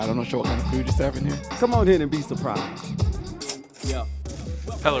I don't know sure what kind of food you're serving here. Come on in and be surprised. Yeah.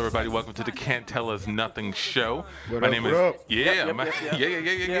 Hello, everybody. Welcome to the Can't Tell Us Nothing show. What My up, name what is up? yeah.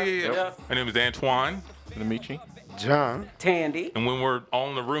 Yep. My name is Antoine, Dimitri. John. Tandy. and when we're all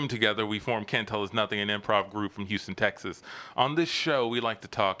in the room together, we form Can't Tell Us Nothing, an improv group from Houston, Texas. On this show, we like to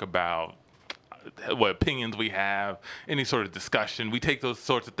talk about what opinions we have, any sort of discussion. We take those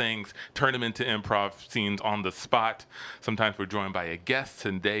sorts of things, turn them into improv scenes on the spot. Sometimes we're joined by a guest.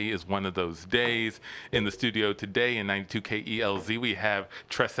 Today is one of those days. In the studio today in 92 KELZ, we have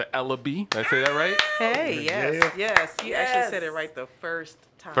Tressa Ellaby. Did I say that right? Hey, yes, yes. You actually said it right the first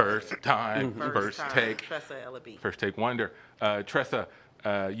time. First time, first time. take. Tressa Ellaby. First take wonder. Tressa,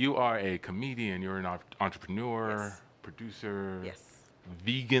 you are a comedian. You're an entrepreneur, Yes. producer. Yes.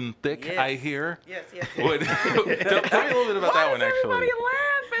 Vegan thick, Yes. I hear. Yes. What, tell me a little bit about that one, actually. Why does everybody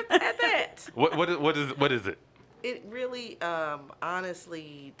laugh at that? What is it? It really,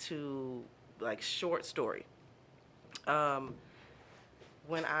 honestly, to like short story.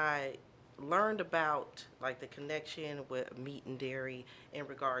 When I learned about like the connection with meat and dairy in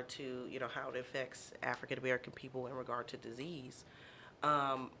regard to how it affects African American people in regard to disease,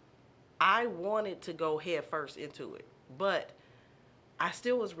 I wanted to go head first into it, but I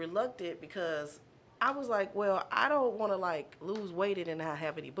still was reluctant because I was like, well, I don't want to like lose weight and not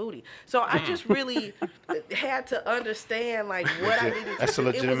have any booty. So I just really had to understand like what I needed to do. That's a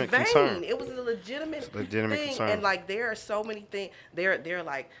legitimate It was concern. vain. It was a legitimate thing. concern. And like there are so many things. There are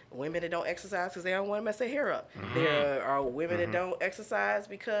like women that don't exercise because they don't want to mess their hair up. There are women that don't exercise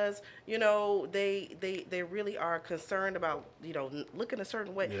because they really are concerned about looking a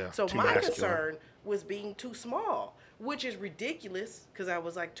certain way. Yeah, So too my masculine. concern was being too small, which is ridiculous because I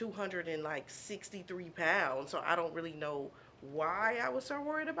was like 263 pounds. So I don't really know why I was so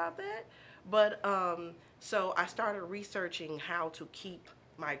worried about that. But so I started researching how to keep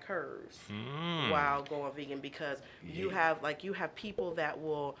my curves while going vegan because you have people that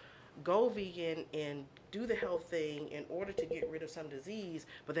will go vegan and do the health thing in order to get rid of some disease,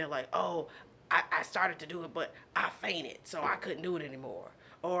 but they're like, oh, I started to do it, but I fainted, so I couldn't do it anymore.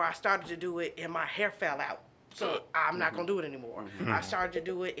 Or I started to do it and my hair fell out, so I'm not going to do it anymore. I started to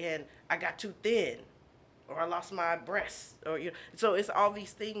do it and I got too thin, or I lost my breasts, or so it's all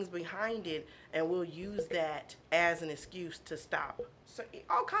these things behind it, and we'll use that as an excuse to stop. So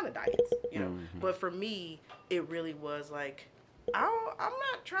all kind of diets, But for me, it really was like, I'm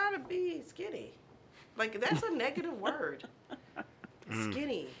not trying to be skinny. Like that's a negative word.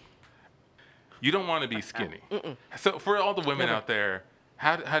 Skinny. You don't want to be skinny. So for all the women out there,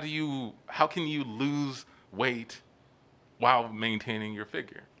 how can you lose weight while maintaining your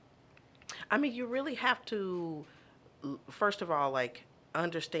figure? I mean, you really have to, first of all, like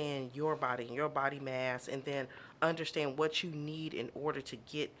understand your body and your body mass, and then understand what you need in order to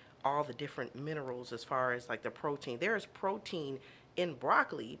get all the different minerals as far as like the protein. There is protein in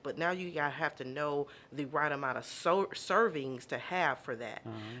broccoli, but now you gotta have to know the right amount of servings to have for that.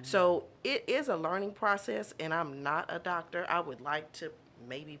 So it is a learning process, and I'm not a doctor. I would like to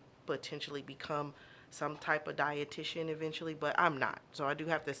maybe potentially become some type of dietitian eventually, but I'm not. So I do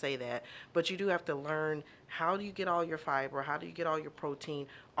have to say that. But you do have to learn how do you get all your fiber, how do you get all your protein,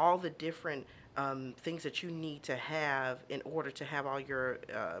 all the different things that you need to have in order to have all your,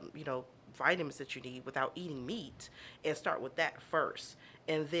 vitamins that you need without eating meat, and start with that first.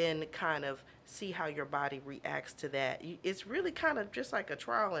 And then kind of see how your body reacts to that. It's really kind of just like a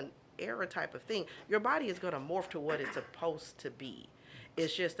trial and error type of thing. Your body is going to morph to what it's supposed to be.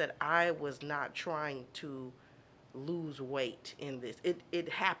 It's just that I was not trying to lose weight in this. It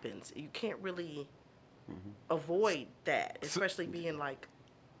happens. You can't really avoid that, especially being like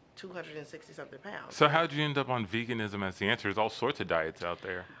 260 something pounds. So how did you end up on veganism as the answer? There's all sorts of diets out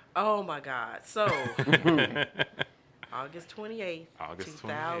there. Oh my God. So August 28th, August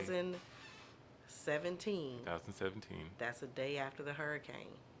 2017. 2017, That's a day after the hurricane.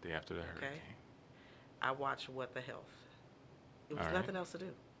 day after the hurricane. Okay. I watched What the Health. It was All right. nothing else to do.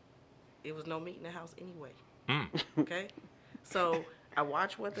 It was no meat in the house anyway. Mm. Okay. So I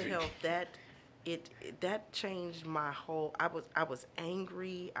watched What the Health. That changed my whole. I was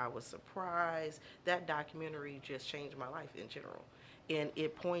angry. I was surprised. That documentary just changed my life in general, and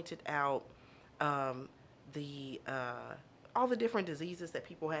it pointed out all the different diseases that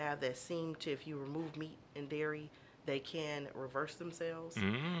people have that seem to, if you remove meat and dairy, they can reverse themselves.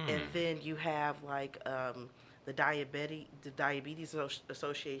 And then you have like the Diabetes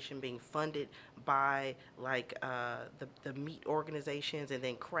Association being funded by like the meat organizations, and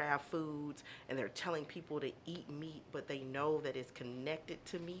then Kraft Foods, and they're telling people to eat meat, but they know that it's connected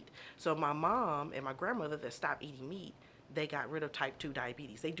to meat. So my mom and my grandmother that stopped eating meat, they got rid of type 2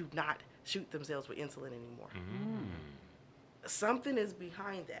 diabetes. They do not shoot themselves with insulin anymore. Something is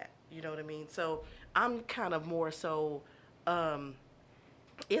behind that. You know what I mean? So I'm kind of more so,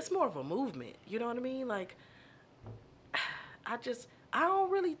 it's more of a movement. You know what I mean? Like, I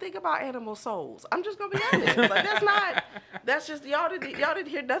don't really think about animal souls. I'm just gonna be honest. Like, that's just y'all didn't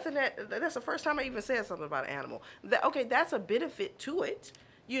hear nothing. That's the first time I even said something about an animal. Okay, that's a benefit to it.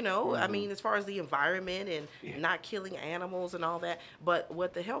 You know, I mean, as far as the environment and not killing animals and all that. But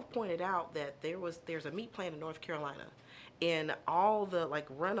what the health pointed out that there's a meat plant in North Carolina, and all the like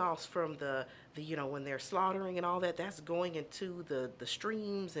runoffs from the when they're slaughtering and all that, that's going into the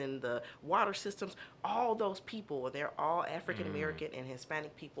streams and the water systems. All those people, and they're all African American and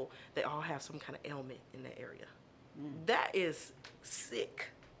Hispanic people, they all have some kind of ailment in that area. That is sick.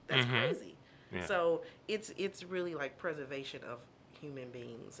 That's crazy. Yeah. So it's really like preservation of human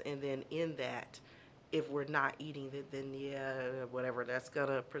beings, and then in that, if we're not eating it, then whatever, that's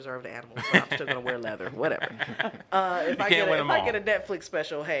gonna preserve the animals. But I'm still gonna wear leather, whatever. If I get a Netflix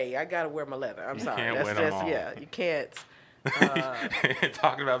special, hey, I gotta wear my leather. I'm sorry, can't that's win 'em just all. you can't.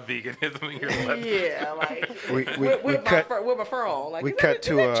 Talking about veganism in your leather. Yeah, like with my fur on. Like, We is cut that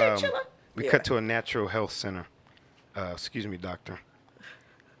to chinchilla? we cut to a natural health center. Excuse me, doctor.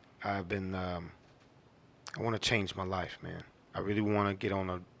 I've been I want to change my life, man. I really want to get on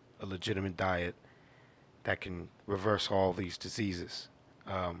a legitimate diet that can reverse all these diseases.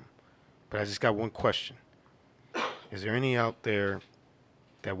 But I just got one question. Is there any out there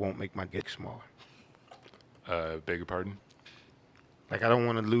that won't make my dick smaller? Beg your pardon? Like, I don't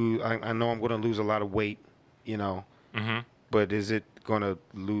want to lose, I know I'm going to lose a lot of weight, you know, but is it going to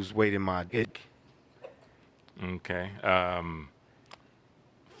lose weight in my dick? Okay. I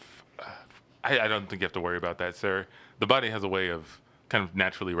don't think you have to worry about that, sir. The body has a way of kind of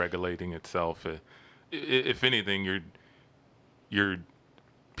naturally regulating itself. If anything, your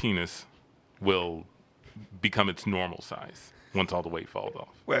penis will become its normal size once all the weight falls off.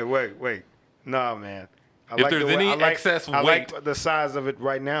 Wait. Nah, man. If there's any excess I weight, like the size of it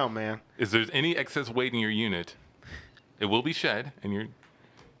right now, man. if there's any excess weight in your unit, it will be shed, and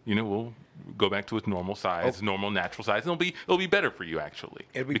will go back to its normal size, normal natural size. And it'll be better for you, actually,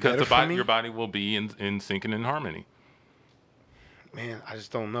 It'll be because better for me? your body will be in sync and in harmony. Man, I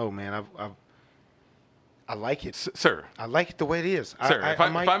just don't know, man. I like it. Sir, I like it the way it is. sir, I if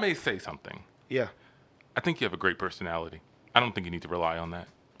I may say something, yeah. I think you have a great personality. I don't think you need to rely on that.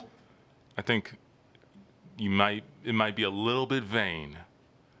 I think it might be a little bit vain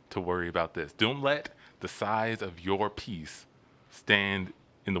to worry about this. Don't let the size of your piece stand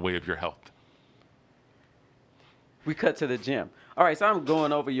in the way of your health. We cut to the gym. All right, so I'm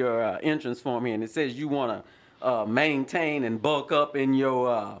going over your entrance form here, and it says you want to maintain and bulk up in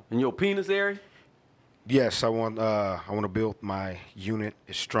your penis area. Yes, I want to build my unit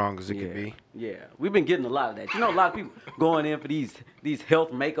as strong as it can be. Yeah, we've been getting a lot of that. You know, a lot of people going in for these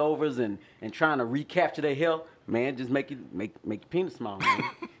health makeovers and trying to recapture their health. Man, just make your penis small, man.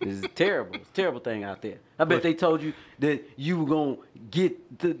 This is terrible. It's a terrible thing out there. I bet they told you that you were going to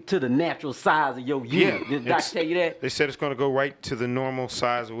get to the natural size of your unit. Did Doc tell you that? They said it's going to go right to the normal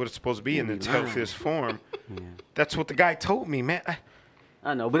size of what it's supposed to be in its healthiest form. That's what the guy told me, man.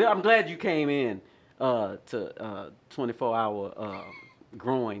 I know, but I'm glad you came in to 24-hour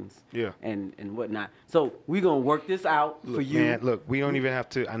groins and whatnot. So we're going to work this out for you. Man, look, we don't even have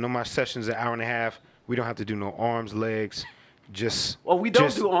to. I know my session's an hour and a half. We don't have to do no arms, legs. Just. Well, we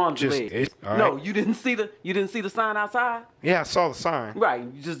don't do arms and legs. All no, right? you didn't see the sign outside? Yeah, I saw the sign.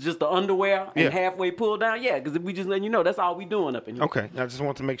 Right, just the underwear and halfway pulled down. Yeah, because we just letting you know that's all we doing up in here. Okay, I just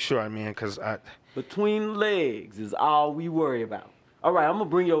want to make sure, man, because Between the legs is all we worry about. All right, I'm gonna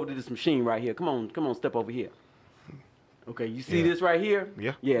bring you over to this machine right here. Come on, step over here. Okay, you see this right here?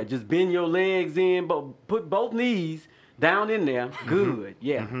 Yeah. Yeah, just bend your legs in, but put both knees down in there. Good.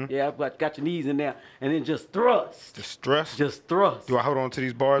 Yeah. Yeah, got your knees in there, and then just thrust. Just thrust. Do I hold on to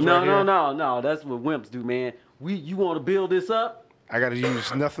these bars right here? No. That's what wimps do, man. You want to build this up? I got to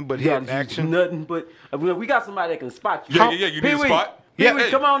use nothing but You hip gotta use action. nothing but. We got somebody that can spot you. Yeah, you need a spot. Pee-wee,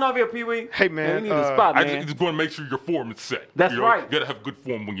 Hey. come on over here, Pee-wee. Hey, man, we need a spot, I man. just want to make sure your form is set. That's right. You got to have good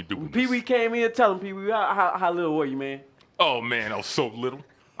form when you're doing this. Pee-wee came in, tell him, Pee-wee, how little were you, man? Oh, man, I was so little.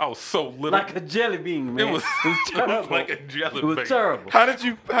 Like a jelly bean, man. It was terrible. like a jelly It was bean. terrible. How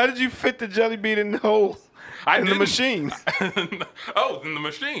did you fit the jelly bean in the hole in the machine? Oh, in the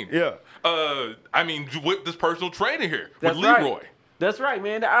machine. Yeah. I mean, with this personal trainer here, That's with right. Leroy. That's right,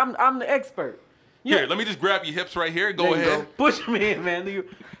 man. I'm the expert. Here, let me just grab your hips right here. Go There you ahead. Push me in, man.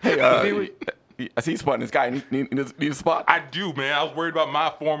 Hey, Pee-wee. I see you spotting this guy. Need a spot? I do, man. I was worried about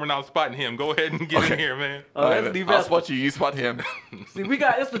my form when I was spotting him. Go ahead and get in here, man. That's Lee I'll Vester. spot you. You spot him. See,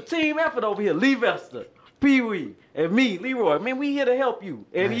 it's a team effort over here. Lee Vester, Pee Wee, and me, Leroy. Man, we here to help you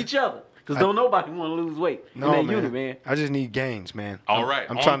and each other. Because don't nobody want to lose weight in that unit, man. I just need gains, man. All right.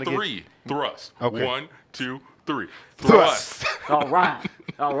 I'm on trying to three, thrust. Okay. 1, 2, 3. Thrust. All right.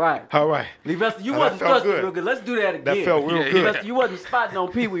 All right. All right. Lee Vester, you That wasn't felt thrusting good. real good. Let's do that again. That felt real Yeah, Lee good. Vester, you wasn't spotting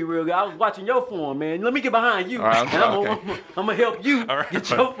on Pee Wee real good. I was watching your form, man. Let me get behind you. All right, and I'm okay. gonna help you All right. get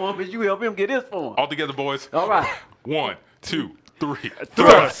your form as you help him get his form. All together, boys. All right. 1, 2, 3.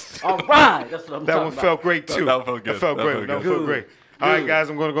 Thrust. All right. That's what I'm That talking one about. felt great too. That felt good. That felt That great. felt That good. felt Good. great. All right, Good. guys,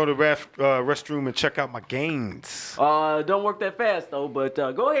 I'm going to go to the restroom and check out my gains. Don't work that fast though, but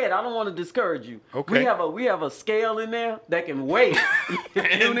go ahead. I don't want to discourage you. Okay. We have a scale in there that can weigh your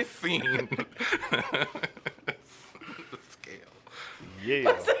And unit. scene.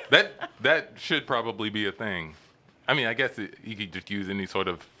 Yeah. That should probably be a thing. I mean, I guess you could just use any sort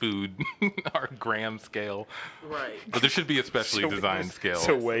of food or gram scale, Right. but there should be a specially designed scale.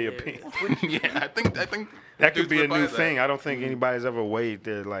 To weigh a penis. Yeah, I think That could dudes be a would buy new that. thing. I don't think anybody's ever weighed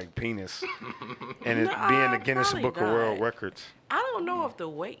their like penis, and it No, being the Guinness probably Book of World not. Records. I don't know if the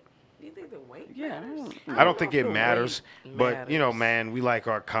weight. Do you think the weight? Yeah. matters? I don't think it the matters, weight but you know, matters. man, we like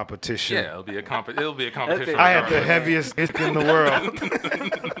our competition. Yeah, it'll be a competition. it. I had the regardless. heaviest itch in the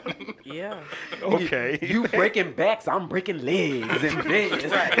world. Yeah. Okay. You breaking backs, I'm breaking legs and beds.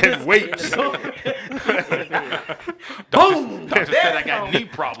 And weights. Boom! Doctor said I got knee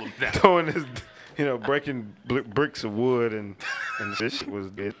problems now. Throwing this, breaking bricks of wood and this shit was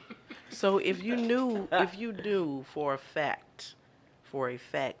it. So if you knew for a fact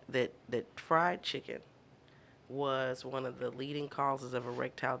that fried chicken was one of the leading causes of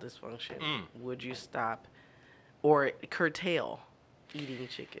erectile dysfunction, would you stop or curtail eating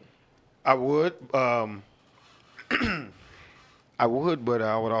chicken? I would. I would, but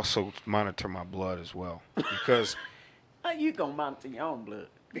I would also monitor my blood as well because How you gonna monitor your own blood?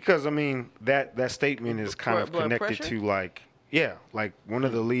 I mean that statement is kind of Blood connected pressure? to like one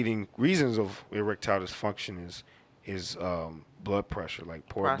of the leading reasons of erectile dysfunction is blood pressure, like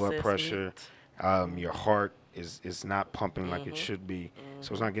poor blood Processed pressure. meat. Your heart is not pumping like it should be,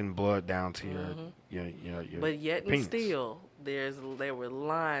 so it's not getting blood down to your But yet and penis. still, there were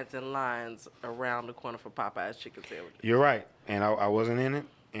lines and lines around the corner for Popeye's chicken sandwich. You're right, and I wasn't in it,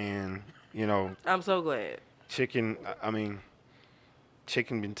 and I'm so glad. chicken. I mean,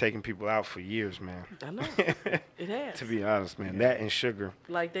 chicken been taking people out for years, man. I know it has. To be honest, man, that and sugar.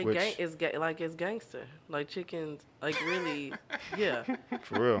 Like they which- it's gangster. Like chickens, like really, yeah.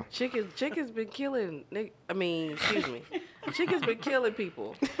 For real. Chicken's been killing. Excuse me. Chicken's been killing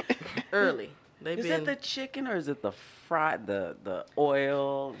people early. They've Is been. it the chicken or is it the fried, the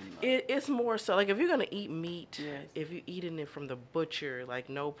oil? It's more so like if you're gonna eat meat, Yes. if you're eating it from the butcher, like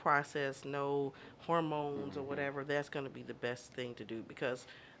no process, no hormones or whatever, that's gonna be the best thing to do because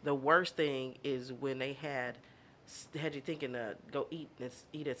the worst thing is when they had you thinking to go eat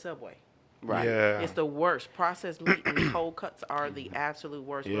at Subway. Right. Yeah. It's the worst. Processed meat and cold cuts are the absolute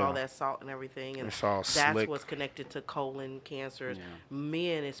worst with all Yeah. that salt and everything. And It's all that's slick. what's connected to colon cancers. Yeah.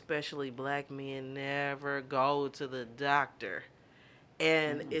 Men, especially black men, never go to the doctor.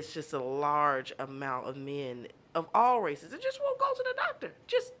 And it's just a large amount of men of all races that just won't go to the doctor.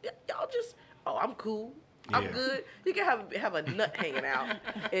 Y'all just, I'm cool. I'm Yeah. good. You can have a nut hanging out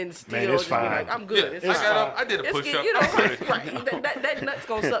and still Man, it's just be like, fine. I'm good. It's I fine. got up. I did a It's push good, up. you know, right. That nut's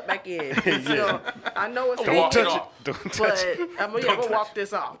gonna suck back in. So, I know it's Don't walk it hanging, off. Don't touch but it. I'm gonna walk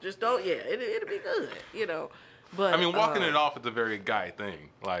this off. Just don't. Yeah, it'll be good. You know. But I mean, walking it off is a very guy thing.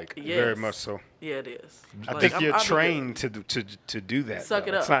 Like, Yes. Very much so. Yeah, it is. I Like, think you're I'll be good. trained to do that. Suck though.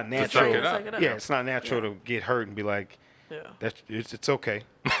 it up. It's not To natural. suck it up. Suck it up. Yeah, it's not natural to get hurt and be like, Yeah. it's okay.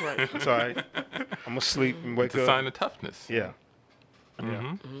 Right. It's all right. I'm gonna sleep and wake it's a up. sign of toughness. Yeah.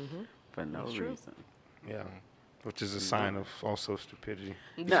 Mhm. For no reason. Yeah. Which is a sign of also stupidity.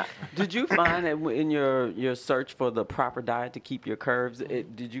 Now, did you find that in your search for the proper diet to keep your curves,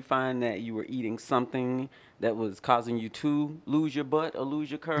 did you find that you were eating something that was causing you to lose your butt or lose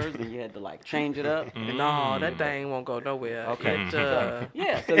your curves, and you had to like change it up? No, that thing won't go nowhere. Okay. It,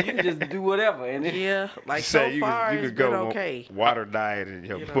 Yeah, so you can just do whatever, and it, yeah, like Say so you far could, you it's could been go okay. water diet and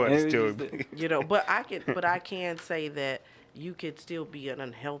your You know, butt it was still. just But I can say that you could still be an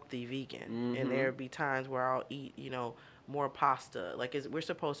unhealthy vegan, and there'd be times where I'll eat, more pasta. Like we're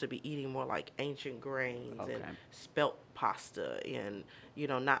supposed to be eating more like ancient grains and Okay. spelt pasta, and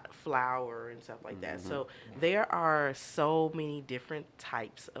not flour and stuff like that. So there are so many different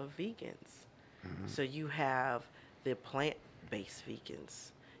types of vegans. So you have the plant-based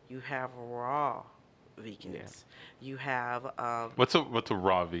vegans. You have raw vegans. You have What's a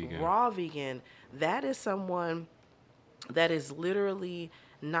raw vegan? raw vegan. That is someone that is literally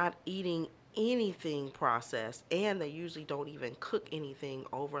not eating anything processed, and they usually don't even cook anything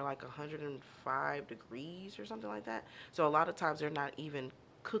over like 105 degrees or something like that. So a lot of times they're not even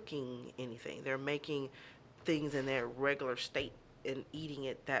cooking anything. They're making things in their regular state and eating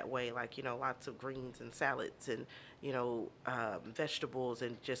it that way, like, you know, lots of greens and salads and, you know, vegetables,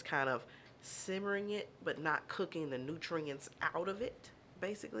 and just kind of simmering it but not cooking the nutrients out of it,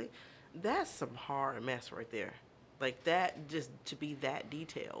 basically. That's some hard mess right there. Like that, just to be that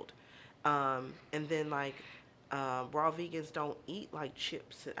detailed. And then like raw vegans don't eat like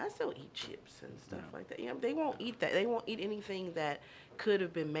chips. I still eat chips and stuff like that. You know, they won't eat that. They won't eat anything that could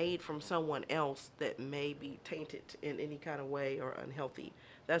have been made from someone else that may be tainted in any kind of way or unhealthy.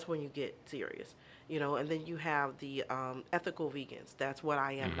 That's when you get serious, you know. And then you have the ethical vegans. That's what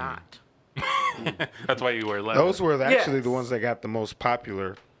I am not. That's why you wear leather. Those were actually Yes. the ones that got the most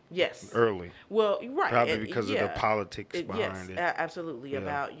popular Yes. early. Well, right. Probably and- because of the politics behind it. Yes, absolutely. Yeah.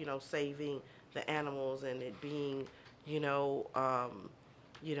 About, you know, saving the animals and it being, you know,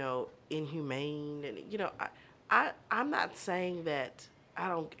 inhumane, and you know, I'm not saying that I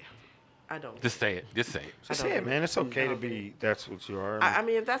don't. Just say it. Just say it. Just I don't say it, do man. It's okay I to don't do be. That's what you are. I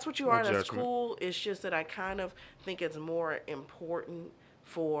mean, if that's what you No are, that's judgment. cool. It's just that I kind of think it's more important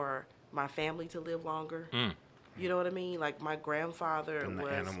for my family to live longer. You know what I mean? Like my grandfather Than the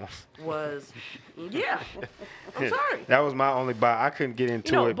animals. was yeah. I'm sorry. That was my only buy. I couldn't get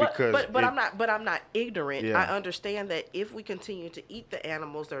into You know, it because but I'm not ignorant. Yeah. I understand that if we continue to eat the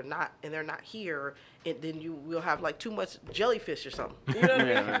animals, they're not here, and then you will have like too much jellyfish or something. You know what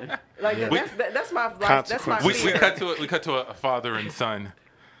I mean? Like that's my life. That's my Consequences. We fear. cut to a father and son.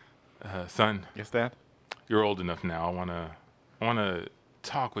 Son, Yes, Dad? you're old enough now. I wanna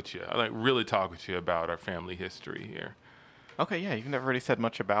talk with you. I like really talk with you about our family history here. Okay, yeah, you've never really said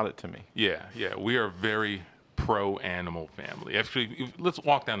much about it to me. Yeah, we are a very pro-animal family. Actually, let's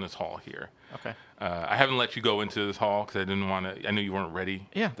walk down this hall here. Okay. I haven't let you go into this hall because I didn't want to. I knew you weren't ready.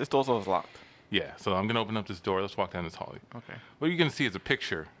 Yeah, this door's always locked. Yeah, so I'm gonna open up this door. Let's walk down this hall. Okay. What you're gonna see is a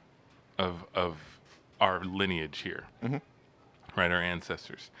picture of our lineage here, right? Our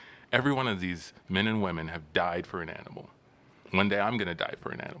ancestors. Every one of these men and women have died for an animal. One day I'm gonna die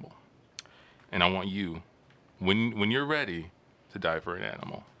for an animal, and I want you, when you're ready, to die for an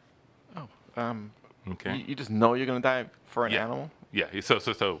animal. Oh, Okay. you just know you're gonna die for an Yeah. animal? Yeah.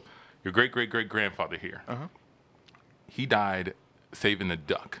 So your great grandfather here. He died saving a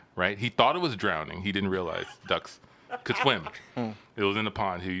duck. Right. He thought it was drowning. He didn't realize ducks could swim. It was in the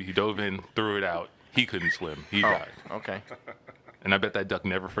pond. He dove in, threw it out. He couldn't swim. He died. Okay. And I bet that duck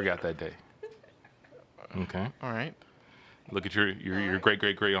never forgot that day. Okay. All right. Look at your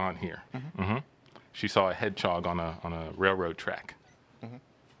great aunt here. She saw a hedgehog on a railroad track.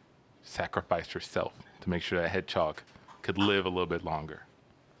 Sacrificed herself to make sure that hedgehog could live a little bit longer.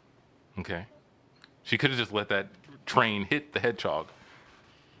 Okay. She could have just let that train hit the hedgehog,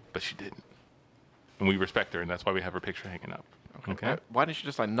 but she didn't. And we respect her, and that's why we have her picture hanging up. Okay. Why didn't you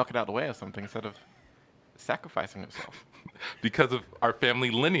just like knock it out of the way or something instead of sacrificing yourself? Because of our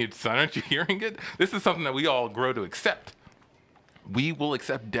family lineage, son. Aren't you hearing it? This is something that we all grow to accept. We will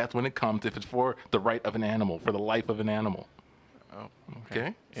accept death when it comes if it's for the right of an animal, for the life of an animal. Oh,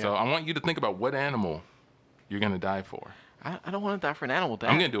 Okay? Yeah. So I want you to think about what animal you're going to die for. I don't want to die for an animal, Dad.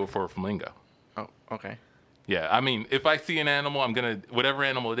 I'm going to do it for a flamingo. Oh, okay. Yeah, I mean, if I see an animal, I'm going to, whatever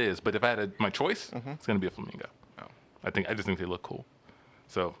animal it is, but if I had my choice, it's going to be a flamingo. Oh. I just think they look cool.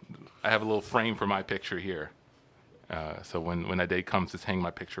 So I have a little frame for my picture here. So when that day comes, just hang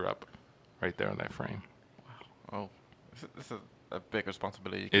my picture up right there on that frame. Oh, this is a big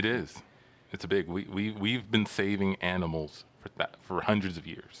responsibility. It is. It's a big. We've been saving animals for hundreds of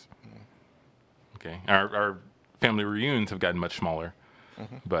years. Okay, our family reunions have gotten much smaller,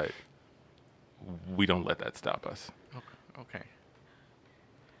 but we don't let that stop us. Okay.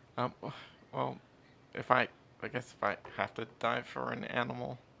 Well, I guess if I have to die for an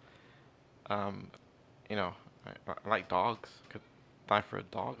animal, you know, I like dogs. Could die for a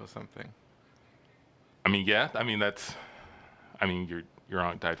dog or something. I mean, yeah. I mean your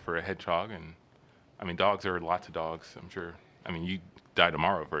aunt died for a hedgehog, and I mean dogs are lots of dogs. I'm sure. I mean, you die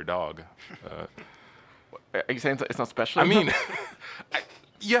tomorrow for a dog. Are you saying it's not special? I mean,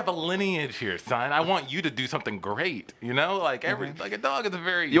 you have a lineage here, son. I want you to do something great. You know, like like a dog is a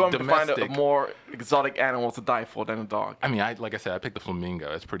very you want me domestic. to find a more exotic animal to die for than a dog? I mean, like I said, I picked the flamingo.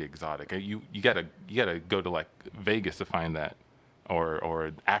 That's pretty exotic. You gotta go to like Vegas to find that,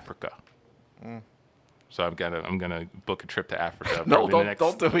 or Africa. So I'm gonna book a trip to Africa. No, probably the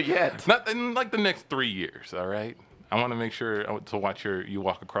don't do it yet. Not in like the next 3 years. All right. I want to make sure to watch you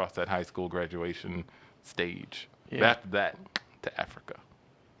walk across that high school graduation stage. Yeah. After that, to Africa.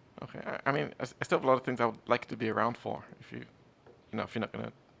 Okay. I mean, I still have a lot of things I would like to be around for. If you're not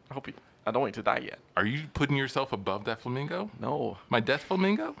gonna, I don't want you to die yet. Are you putting yourself above that flamingo? No, My death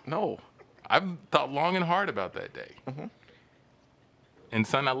flamingo? no. I've thought long and hard about that day. Mm-hmm. And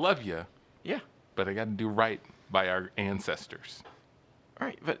son, I love you, Yeah. but I got to do right by our ancestors. All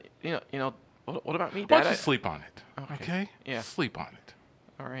right, but what about me, Why Dad? don't you sleep on it? Okay. Okay? Yeah. Sleep on it.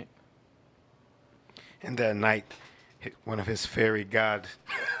 All right. And that night, one of his fairy god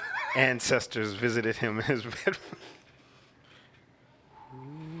ancestors visited him in his bedroom.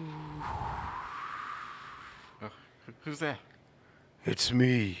 Who's that? It's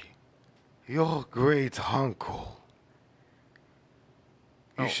me, your great uncle.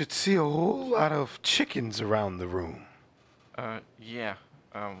 You Oh. should see a whole lot of chickens around the room. Yeah.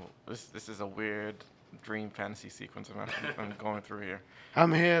 This is a weird dream fantasy sequence I'm going through here.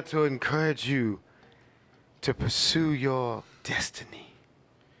 I'm here to encourage you to pursue your destiny.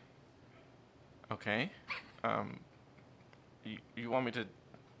 Okay. You want me to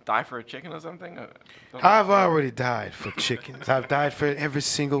die for a chicken or something? I've already died for chickens. I've died for every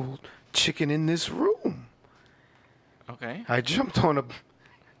single chicken in this room. Okay. I jumped on a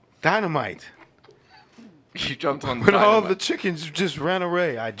dynamite. You jumped on When all dynamite. the chickens just ran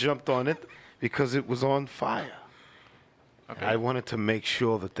away, I jumped on it because it was on fire. Okay. I wanted to make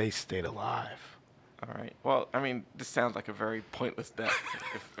sure that they stayed alive. All right. Well, I mean, this sounds like a very pointless death.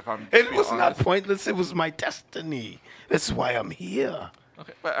 If I'm. It to be was not honest. pointless. It was my destiny. That's why I'm here.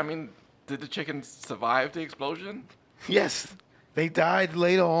 Okay, but I mean, did the chickens survive the explosion? Yes, they died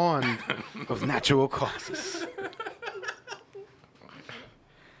later on of natural causes.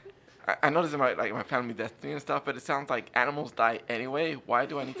 I know this is my family destiny and stuff, but it sounds like animals die anyway. Why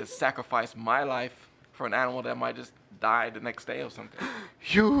do I need to sacrifice my life for an animal that might just die the next day or something?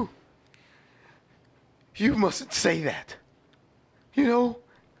 You mustn't say that. You know,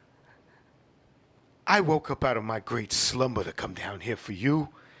 I woke up out of my great slumber to come down here for you,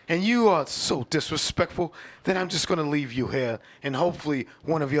 and you are so disrespectful that I'm just going to leave you here, and hopefully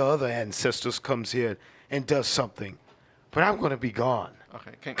one of your other ancestors comes here and does something. But I'm going to be gone.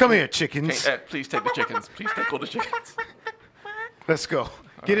 Okay. Come here, chickens. Please take the chickens. Please take all the chickens. Let's go.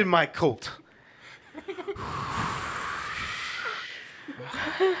 Get in my coat.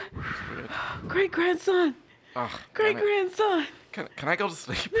 Great grandson. Ugh, Great damn it. grandson. Can I go to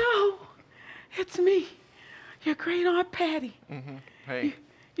sleep? No, it's me, your great aunt Patty. Hey.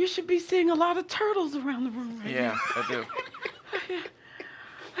 You should be seeing a lot of turtles around the room right Yeah, I do. now.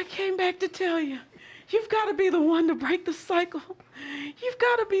 I came back to tell you, you've got to be the one to break the cycle. You've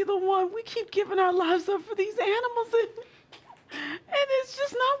got to be the one. We keep giving our lives up for these animals, and it's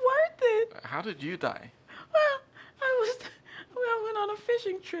just not worth it. How did you die? Well, I went on a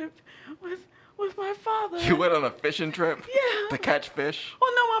fishing trip with my father. You went on a fishing trip? Yeah. To catch fish?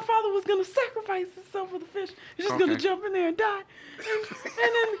 Oh no, my father was gonna sacrifice himself for the fish. He's just gonna Okay. jump in there and die. And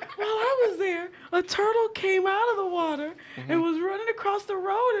then while I was there, a turtle came out of the water and was running across the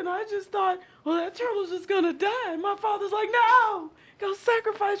road, and I just thought, well, that turtle's just gonna die. And my father's like, no, go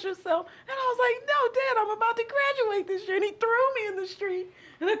sacrifice yourself. And I was like, no, Dad, I'm about to graduate this year. And he threw me in the street,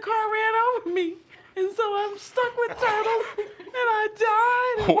 and a car ran over me. And so I'm stuck with turtles, and I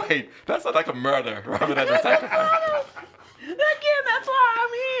died. Wait, that sounds like a murder rather than a sacrifice. Again, that's why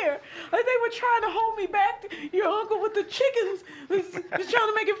I'm here. Like they were trying to hold me back. Your uncle with the chickens was trying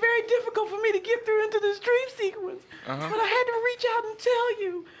to make it very difficult for me to get through into this dream sequence. But I had to reach out and tell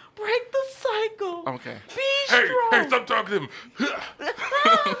you, break the cycle. Okay. Be Hey, strong. stop talking to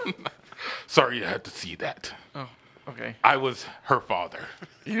him. Sorry you had to see that. Oh, okay. I was her father.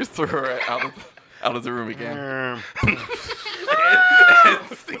 You just threw her out of the room again. And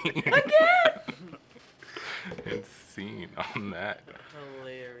scene. And scene on that.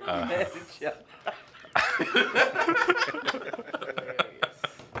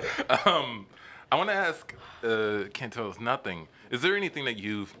 I want to ask, can't tell us nothing. Is there anything that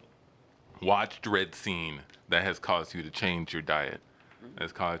you've watched, read, seen that has caused you to change your diet? That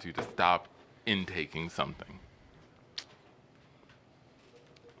has caused you to stop intaking something?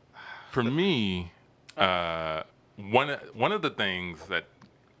 For me, one of the things that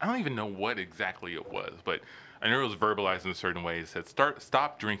I don't even know what exactly it was, but I know it was verbalized in a certain way. It said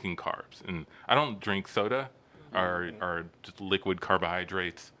stop drinking carbs, and I don't drink soda or just liquid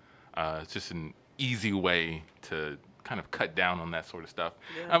carbohydrates. It's just an easy way to kind of cut down on that sort of stuff.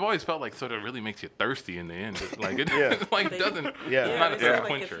 Yeah. I've always felt like soda really makes you thirsty in the end. It's like it Yeah. like They- doesn't. Yeah. It's not a they thirst say, like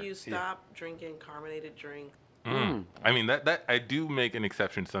quencher. if you stop drinking carbonated drinks, I mean that I do make an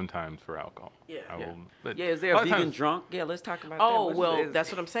exception sometimes for alcohol. Yeah. I Yeah. will, but Yeah, is there a a lot of vegan times- drunk? Yeah, let's talk about oh that. well, Is-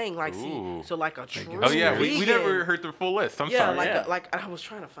 that's what I'm saying. Like, Ooh. see, so like a true Oh yeah, we vegan, never heard the full list. I'm yeah, sorry. like Yeah. like I was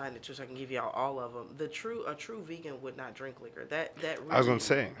trying to find it too, so I can give y'all all of them. A true vegan would not drink liquor. That really, I was gonna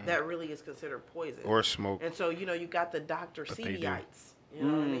say. that really is considered poison. Or smoke. And so you know you got the Dr. But they do. Sebiites. You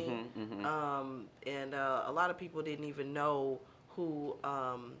know what I mean? And a lot of people didn't even know who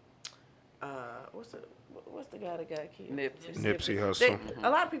what's the guy that got killed? Nipsey Hussle. A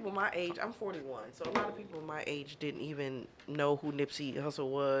lot of people my age, I'm 41, so a lot of people my age didn't even know who Nipsey Hussle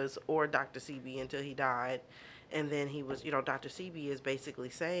was or Dr. CB until he died. And then he was, you know, Dr. CB is basically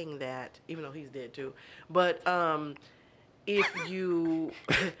saying that, even though he's dead too, but if you,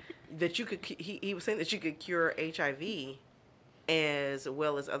 that you could, he was saying that you could cure HIV as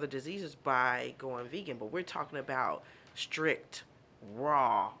well as other diseases by going vegan. But we're talking about strict,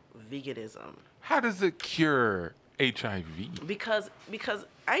 raw veganism. How does it cure HIV? Because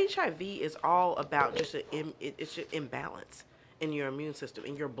HIV is all about just it's just imbalance in your immune system,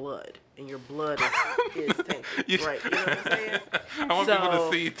 in your blood, and your blood is tainted, right? You know what I'm saying? I want people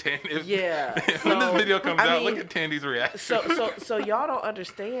to see Tandy. Yeah. When this So, video comes I out, mean, look at Tandy's reaction. So y'all don't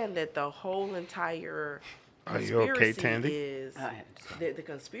understand that the whole entire Are you okay, conspiracy Tandy? is I had to- the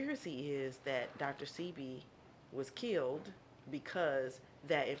conspiracy is that Dr. Sebi was killed because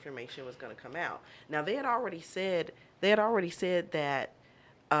that information was going to come out. Now they had already said that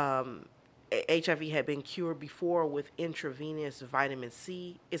HIV had been cured before with intravenous vitamin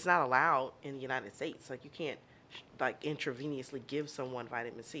C. It's not allowed in the United States. Like you can't like intravenously give someone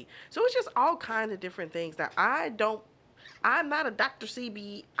vitamin C. So it's just all kinds of different things that I'm not a Dr.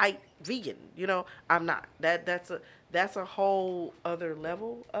 CB vegan, you know. I'm not. That's a whole other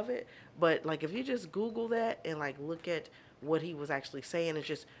level of it. But like if you just Google that and like look at what he was actually saying, it's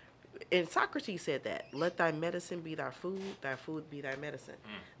just, and Socrates said that, let thy medicine be thy food be thy medicine.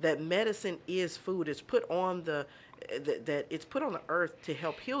 That medicine is food. It's put on that it's put on the earth to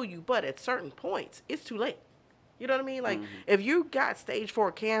help heal you, but at certain points it's too late. You know what I mean? Like if you got stage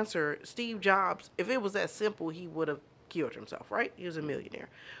 4 cancer, Steve Jobs, if it was that simple, he would have killed himself, right? He was a millionaire.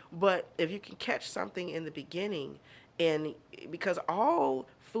 But if you can catch something in the beginning, and because all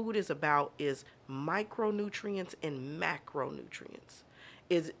food is about is micronutrients and macronutrients.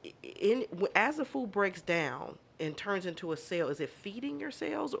 As the food breaks down and turns into a cell, is it feeding your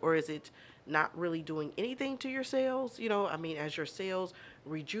cells or is it not really doing anything to your cells? You know, I mean, as your cells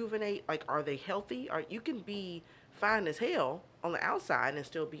rejuvenate, like, are they healthy? You can be fine as hell on the outside and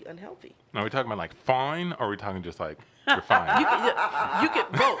still be unhealthy. Now, are we talking about like fine, or are we talking just like you're fine? You can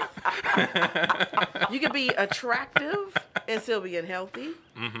both. You can be attractive and still be unhealthy.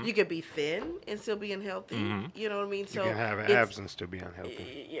 You can be thin and still be unhealthy. You know what I mean? You can have abs and still be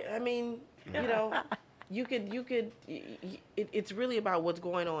unhealthy. Yeah, I mean, you know, you could. It's really about what's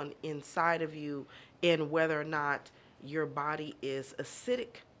going on inside of you and whether or not your body is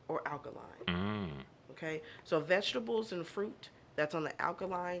acidic or alkaline. Okay, so vegetables and fruit, that's on the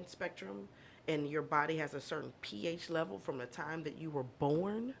alkaline spectrum, and your body has a certain pH level from the time that you were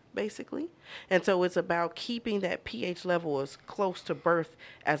born, basically. And so it's about keeping that pH level as close to birth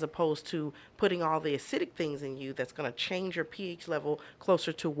as opposed to putting all the acidic things in you that's going to change your pH level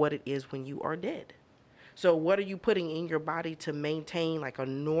closer to what it is when you are dead. So what are you putting in your body to maintain like a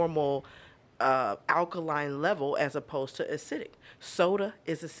normal alkaline level as opposed to acidic? Soda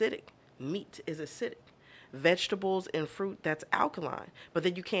is acidic. Meat is acidic. Vegetables and fruit, that's alkaline. But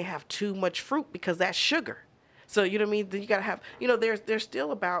then you can't have too much fruit because that's sugar. So you know what I mean? Then you gotta have, you know, there's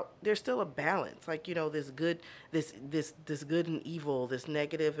still a balance. Like, you know, this good and evil, this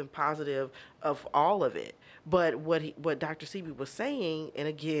negative and positive of all of it. But what Dr. Sebi was saying, and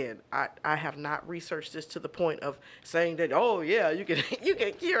again, I have not researched this to the point of saying that, oh yeah, you can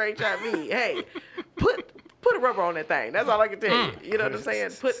cure HIV. Hey, put a rubber on that thing. That's all I can tell you. You know what I'm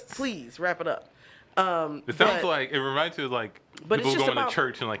saying? Please wrap it up. It sounds like, it reminds you of like but it's people just going about- to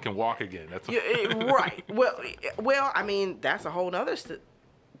church and like can walk again. That's what, Right. Well, I mean, that's a whole other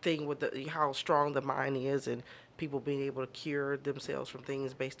thing with how strong the mind is and people being able to cure themselves from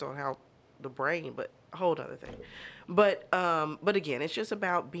things based on how the brain, but a whole other thing. But again, it's just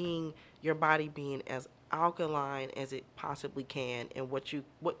about your body being as alkaline as it possibly can, and what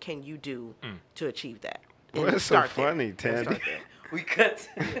can you do to achieve that? Well, And that's so start there. funny, Let's Tandy. start there. We cut.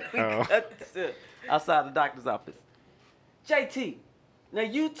 Oh. cut to outside the doctor's office. JT, Now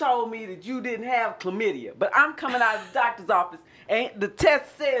you told me that you didn't have chlamydia, but I'm coming out of the doctor's office and the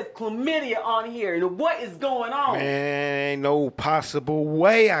test says chlamydia on here. And what is going on? Man, ain't no possible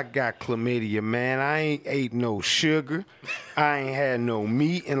way I got chlamydia, man. I ain't ate no sugar. I ain't had no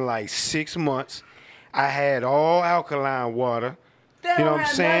meat in like 6 months. I had all alkaline water. That You know don't what I'm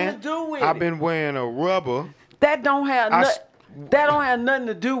have saying? nothing to do with I've it. been wearing a rubber. That don't have I no- s- that don't have nothing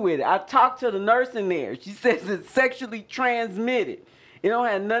to do with it. I talked to the nurse in there. She says it's sexually transmitted. It don't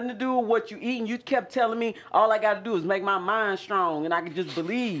have nothing to do with what you eat. And you kept telling me all I got to do is make my mind strong and I can just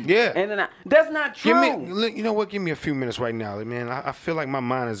believe. Yeah. And then that's not true. You know what? Give me a few minutes right now, man. I feel like my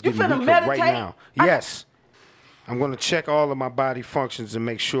mind is You getting finna weaker right meditate? now. Yes. I'm going to check all of my body functions and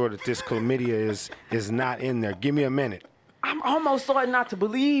make sure that this chlamydia is not in there. Give me a minute. I'm almost starting not to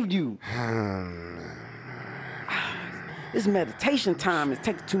believe you. This meditation time is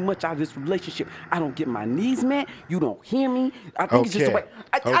taking too much out of this relationship. I don't get my needs met. You don't hear me. I think it's just a way.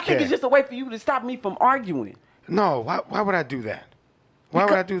 I think Okay. it's just a way for you to stop me from arguing. No, why would I do that? Why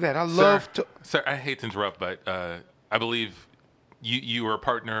would I do that? I love to. Sir, I hate to interrupt, but I believe you were a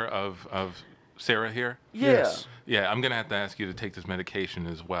partner of Sarah here. Yeah. Yes. Yeah, I'm gonna have to ask you to take this medication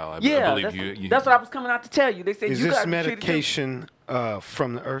as well. I Yeah, believe you. that's what I was coming out to tell you. They said Is you this got to treat it too. medication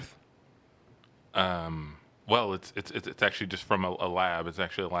from the earth? Well, it's actually just from a lab. It's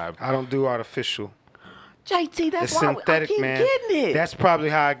actually a lab. I don't do artificial. JT, that's It's why synthetic, I keep man. getting it. That's probably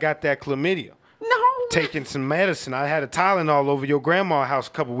how I got that chlamydia. no. Taking some medicine. I had a Tylenol over your grandma's house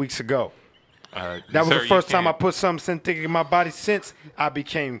a couple weeks ago. That was Sir, the you first time I can't- put something synthetic in my body since I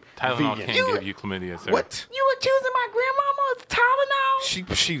became Tylenol vegan. can't give you chlamydia, sir. What? You accusing my grandmama of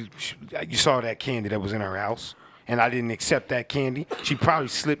Tylenol? She, you saw that candy that was in her house, and I didn't accept that candy. She probably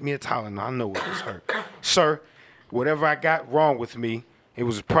slipped me a Tylenol. I know it was her. Sir, whatever I got wrong with me, it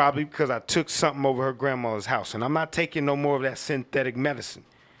was probably because I took something over her grandmother's house, and I'm not taking no more of that synthetic medicine.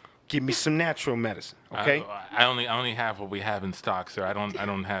 Give me some natural medicine, okay? I only have what we have in stock, sir. I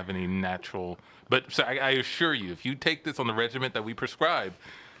don't have any natural. But sir, I assure you, if you take this on the regimen that we prescribe,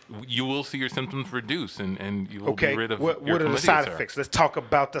 you will see your symptoms reduce, and you will Okay, be rid of what your are the chlamydia, side sir. effects? Let's talk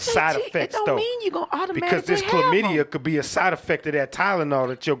about the side effects, it don't though. mean you're going to automatically Because this have chlamydia them. could be a side effect of that Tylenol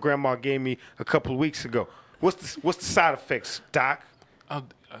that your grandma gave me a couple of weeks ago. What's the side effects, Doc?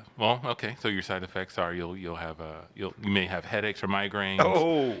 Well, okay. So your side effects are you may have headaches or migraines.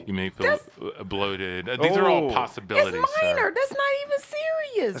 Oh. You may feel bloated. These are all Oh. possibilities, It's minor. sir. That's not even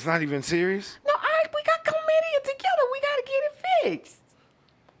serious. That's not even serious? No, we got chlamydia together. We got to get it fixed.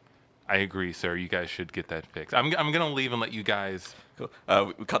 I agree, sir. You guys should get that fixed. I'm gonna leave and let you guys. Cool.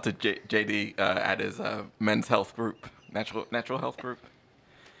 We cut to JD at his men's health group, natural health group.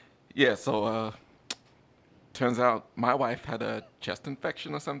 Yeah, so turns out my wife had a chest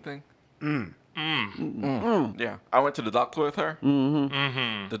infection or something. Yeah, I went to the doctor with her.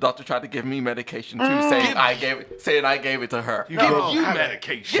 The doctor tried to give me medication too, saying I gave it to her. You Give go- you how-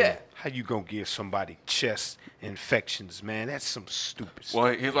 medication. Yeah. How you gonna give somebody chest infections, man? That's some stupid stuff.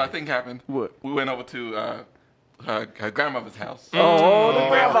 Well, here's what I think happened. What? We went over to her grandmother's house. Oh, the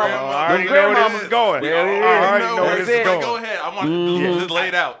grandmama. I already know where this is going. There it is. I already know where That's this is it. going. Go ahead. I want to just lay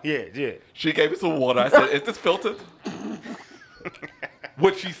it out. Yeah. She gave me some water. I said, "Is this filtered?"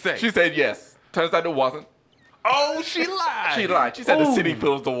 What'd she say? She said yes. Turns out it wasn't. oh, she lied. She lied. She said the city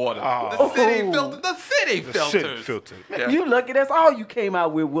filters the water. The city filter. The city The filters. shit filter. Yeah. You lucky that's all you came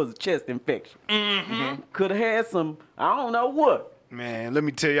out with was a chest infection. Mm-hmm. Could have had some, I don't know what. Man, let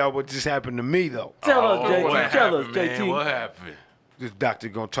me tell y'all what just happened to me though. Tell us, Oh, JT. what Tell us, happened, man? JT. What happened? This doctor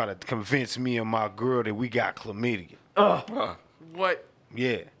gonna try to convince me and my girl that we got chlamydia. What?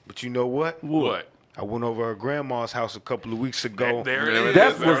 Yeah, but you know what? What? I went over her grandma's house a couple of weeks ago. There it is.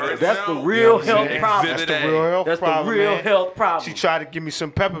 That's There what- it that's is. the real Yeah, health Exhibit problem. That's the A. real health That's problem, the real man. health problem. She tried to give me some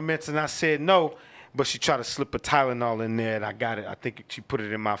peppermints and I said no, but she tried to slip a Tylenol in there and I got it. I think she put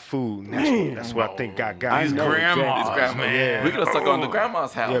it in my food. And that's what I think got These me. know grandmas, exactly. Grandma. man. We could have stuck on the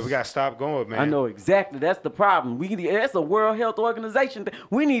grandma's house. Yeah, we gotta stop going, man. I know exactly. That's the problem. That's a World Health Organization thing.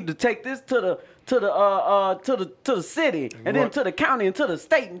 We need to take this to the city, and then What? to the county, and to the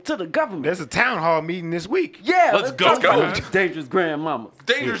state, and to the government. There's a town hall meeting this week. Yeah, Let's go, talk about man. dangerous grandmamas.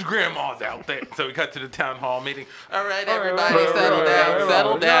 Dangerous grandmas out there. So we cut to the town hall meeting. All right, right, everybody, right, settle right, down, right,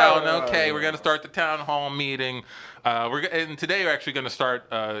 settle right, down. right, Okay, we're gonna start the town hall meeting. And today we're actually gonna start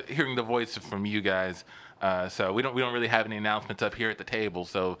hearing the voices from you guys. So we don't really have any announcements up here at the table.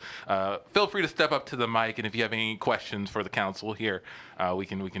 So feel free to step up to the mic, and if you have any questions for the council here, we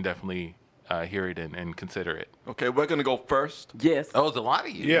can definitely hear it and consider it. Okay, we're gonna go first. Yes, Oh, it's a lot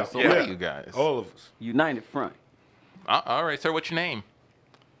of you. Yeah, It's a lot of you guys. All of us. United Front. All right, sir. What's your name?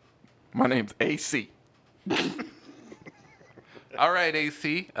 My name's AC. All right,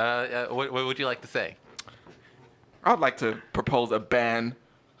 AC. What would you like to say? I'd like to propose a ban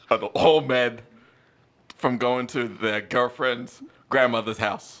of all men from going to their girlfriend's grandmother's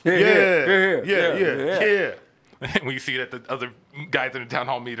house. Yeah. We see that the other guys in the town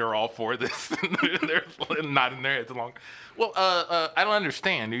hall meeting are all for this. They're nodding their heads along. Well, I don't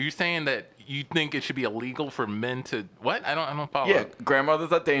understand. Are you saying that you think it should be illegal for men to what? I don't follow. Yeah,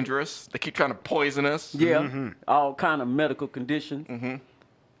 grandmothers are dangerous. They keep trying to poison us. Yeah, all kind of medical conditions.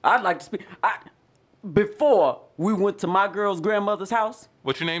 I'd like to speak. Before we went to my girl's grandmother's house.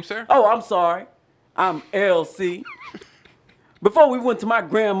 What's your name, sir? Oh, I'm sorry. I'm LC. Before we went to my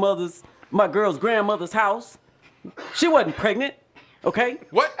girl's grandmother's house, she wasn't pregnant, okay?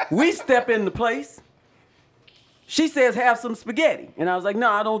 What? We step in the place. She says, have some spaghetti. And I was like, no,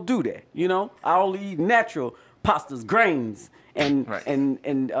 I don't do that. You know, I only eat natural pastas, grains, and Right.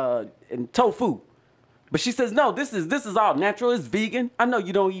 and tofu. But she says, no, this is all natural. It's vegan. I know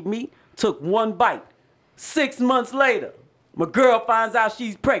you don't eat meat. Took one bite. 6 months later, my girl finds out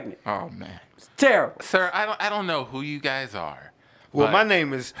she's pregnant. Oh man. It's terrible. Sir, I don't know who you guys are. Well, but- my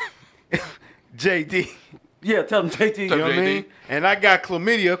name is JD. Yeah, tell them, JT. You know what I JD. mean? And I got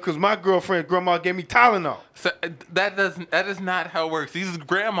chlamydia because my girlfriend's grandma gave me Tylenol. So, that is not how it works. These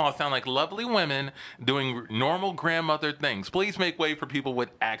grandmas sound like lovely women doing normal grandmother things. Please make way for people with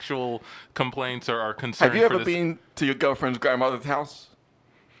actual complaints or are concerned. Have you for ever this. been to your girlfriend's grandmother's house?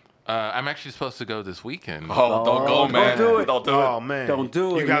 I'm actually supposed to go this weekend. Oh, don't go, don't man. do it. Don't do Oh it. man, Don't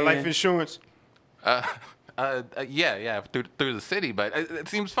do it, You got man. life insurance? Yeah, through the city, but it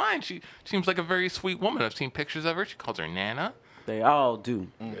seems fine. She seems like a very sweet woman. I've seen pictures of her. She calls her Nana. They all do.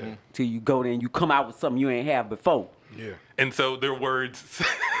 Till you go there and you come out with something you ain't have before. Yeah. And so their words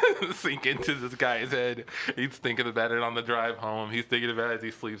sink into this guy's head. He's thinking about it on the drive home. He's thinking about it as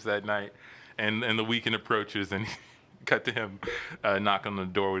he sleeps that night. And the weekend approaches, and cut to him knock on the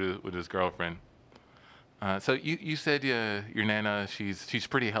door with his girlfriend. So you said your Nana, she's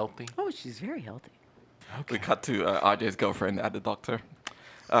pretty healthy. Oh, she's very healthy. We cut to RJ's girlfriend at the doctor.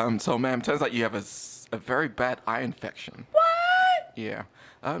 So, ma'am, turns out you have a very bad eye infection. What? Yeah.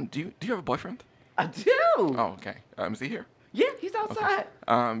 Do you have a boyfriend? I do. Oh, okay. Is he here? Yeah, he's outside.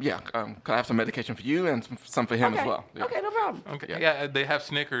 Yeah. Could I have some medication for you and some for him Okay. as well? Yeah. Okay, no problem. Okay. Yeah, they have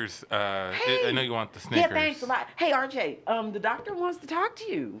Snickers. I know you want the Snickers. Yeah, thanks a lot. Hey, RJ, the doctor wants to talk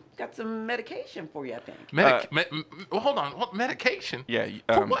to you. Got some medication for you, I think. Well, hold on. What medication? Yeah.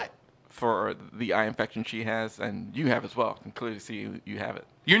 For what? For the eye infection she has, and you have as well. I can clearly see you have it.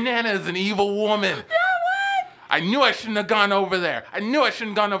 Your Nana is an evil woman. I knew I shouldn't have gone over there.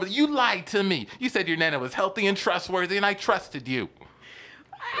 You lied to me. You said your Nana was healthy and trustworthy, and I trusted you.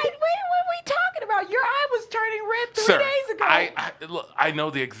 What are we talking about? Your eye was turning red 3 Sir, days ago. look, I know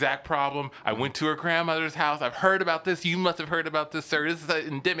the exact problem. I went to her grandmother's house. I've heard about this. You must have heard about this, sir. This is an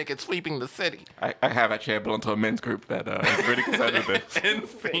endemic. It's sweeping the city. I have actually belong to a men's group that is really concerned with this.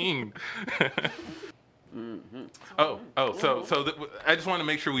 Insane. I just want to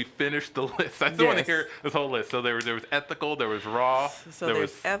make sure we finish the list. I still want to Yes. hear this whole list. So there was ethical, there was raw, So there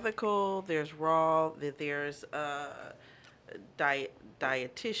there's was ethical, there's raw, there's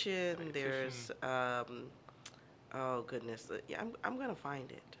dietitian, there's oh goodness, yeah, I'm gonna find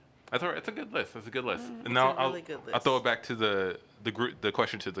it. That's all right. It's a good list. It's a good list. And it's now a really good I'll throw list. it back to the group. The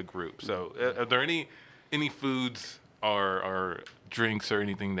question to the group. So, are there any foods or drinks or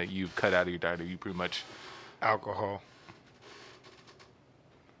anything that you've cut out of your diet? Or you pretty much Alcohol.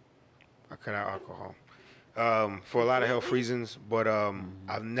 I cut out alcohol for a lot of health reasons, but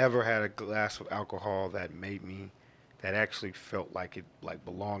I've never had a glass of alcohol that actually felt like it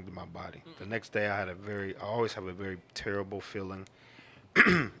belonged to my body. The next day I always have a very terrible feeling,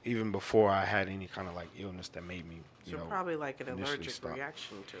 even before I had any kind of illness that made me, So probably like an initially allergic stop.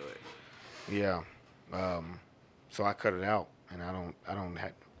 reaction to it. Yeah. So I cut it out, and I don't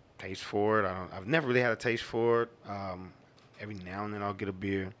have taste for it. I've never really had a taste for it. Every now and then I'll get a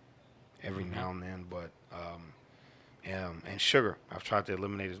beer, every now and then, but and sugar. I've tried to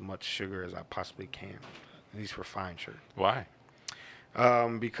eliminate as much sugar as I possibly can, at least refined sugar. why?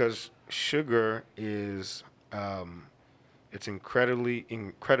 Because sugar is it's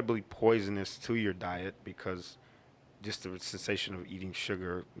incredibly poisonous to your diet, because just the sensation of eating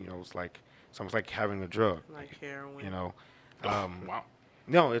sugar, it's almost like having a drug, Like heroin. Wow.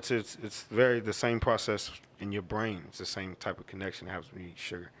 No, it's very the same process in your brain. It's the same type of connection that happens when you eat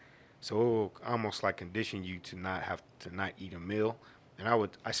sugar. So it will almost condition you to not eat a meal. And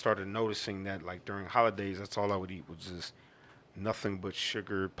I started noticing that during holidays, that's all I would eat was just nothing but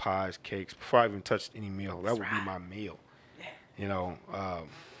sugar, pies, cakes. Before I even touched any meal, that would be my meal.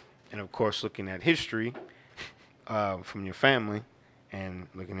 And of course, looking at history, from your family and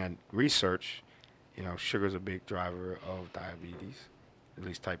looking at research, sugar is a big driver of diabetes, at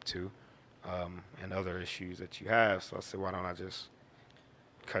least type 2, and other issues that you have. So I said, why don't I just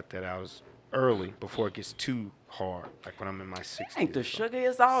cut that out as early before it gets too hard, like when I'm in my 60s. Ain't the sugar,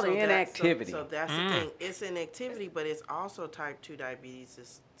 it's all the So inactivity. So that's the thing. It's inactivity, but it's also type 2 diabetes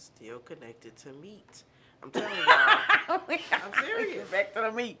is still connected to meat. I'm telling y'all. I'm serious. Back to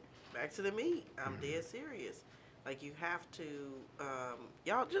the meat. Back to the meat. I'm dead serious. Like you have to,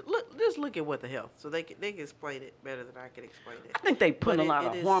 y'all just look at What the Health, so they can explain it better than I can explain it. I think they put But a lot it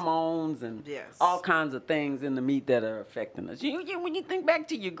of is- hormones and Yes. all kinds of things in the meat that are affecting us. When you think back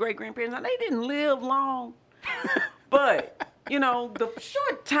to your great grandparents, now, they didn't live long, but the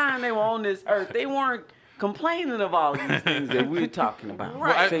short time they were on this earth, they weren't complaining of all these things that we're talking about.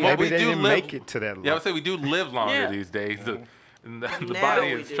 Right. See, Maybe we they do didn't live- make it to that level. Yeah, I would say we do live longer Yeah. these days. The Now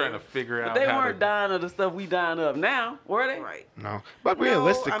body we is do. trying to figure but out they how weren't to. dying of the stuff we dying of now, were they? Right. No, but No,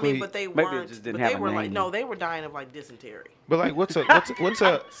 realistically, I mean, but they Maybe it weren't. just didn't but have they a were like name. no, they were dying of like dysentery. but like, what's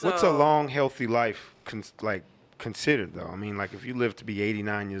a So- long, healthy life considered though? I mean, like if you live to be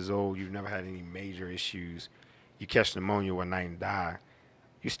 89 years old, you've never had any major issues, you catch pneumonia one night and die,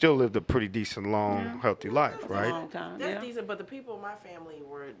 you still lived a pretty decent, long, healthy life, That's a right? long time. That's Yeah. decent, but the people in my family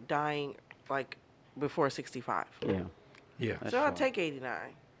were dying like before 65. Yeah. Yeah. That's So I'll short. take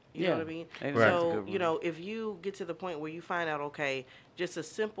 89. You Yeah. know what I mean? Right. Right. So, That's a good if you get to the point where you find out, okay, just a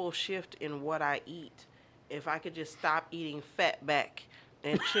simple shift in what I eat, if I could just stop eating fat back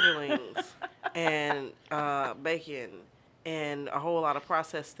and chitterlings and bacon and a whole lot of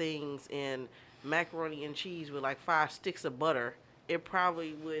processed things and macaroni and cheese with like 5 sticks of butter, it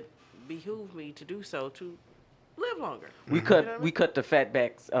probably would behoove me to do so to live longer. We You know cut what I we mean? cut the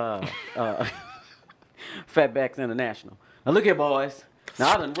Fatbacks Fatbacks International. Now look here, boys.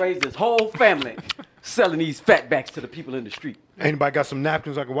 Now I done raised this whole family selling these Fatbacks to the people in the street. Anybody got some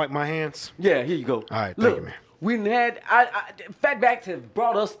napkins I can wipe my hands? Yeah, here you go. All right, thank look, you, man. We done had Fatbacks have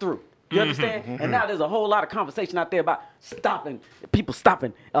brought us through. You understand? And now there's a whole lot of conversation out there about people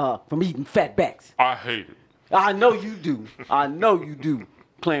stopping from eating Fatbacks. I hate it. I know you do. I know you do,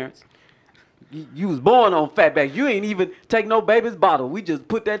 Clarence. You was born on Fatback. You ain't even take no baby's bottle. We just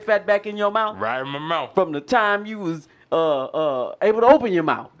put that Fatback in your mouth Right in my mouth. from the time you was able to open your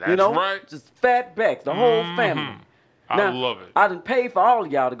mouth. You That's know, right. Just Fatbacks, the whole family. I love it. I done paid for all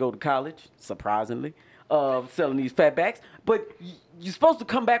of y'all to go to college, surprisingly, selling these Fatbacks. But you're supposed to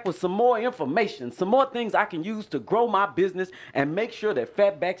come back with some more information, some more things I can use to grow my business and make sure that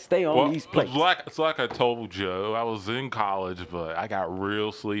Fatbacks stay on these plates. It's like I told Joe, I was in college, but I got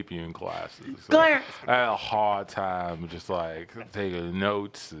real sleepy in classes. So Clarence. I had a hard time just like taking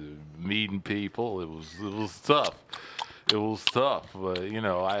notes and meeting people. It was tough. It was tough, but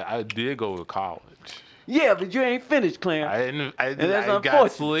I did go to college. Yeah, but you ain't finished, Clarence. I that's got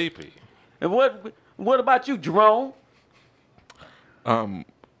unfortunate. sleepy. And what about you, Jerome? I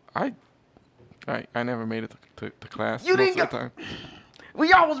never made it to class You most didn't of the go- time. Well,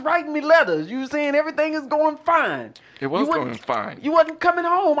 y'all was writing me letters. You was saying everything is going fine. It was You wasn't- going fine. You wasn't coming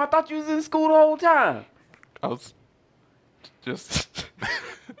home. I thought you was in school the whole time. I was just.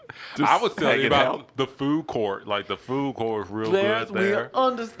 I was telling you hanging about out. the food court. Like the food court is real Clarence, good we there.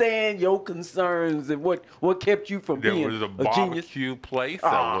 understand your concerns and what kept you from There being was a a genius. barbecue place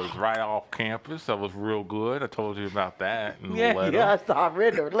that was right off campus. That was real good. I told you about that in the Yeah, letter. yeah, I saw. I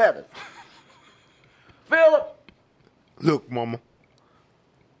read the letters. Philip, Look, Mama,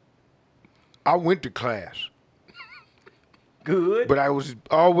 I went to class, good. but I was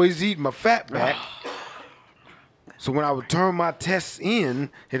always eating my fat back. So when I would turn my tests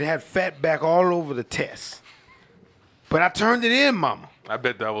in, it had fat back all over the test. But I turned it in, Mama. I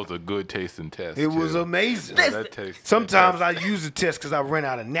bet that was a good tasting test. It was too. amazing. Yeah, that tastes Sometimes fantastic. I use the test because I ran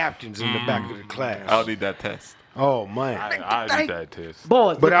out of napkins in the back of the I class. don't need that test. Oh, man. I did that test.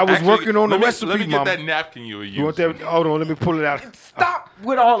 Boys, But I was Actually, working on the let me recipe, get Mama. that napkin you were using. You want that? Hold on, let me pull it out. stop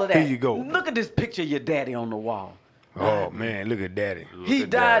with all of that. Here you go. Look at this picture of your daddy on the wall. Oh, man, look at Daddy. Look He at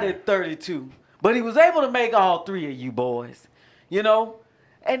died that. at 32, but he was able to make all 3 of you boys,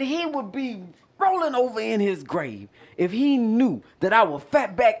 and he would be rolling over in his grave if he knew that our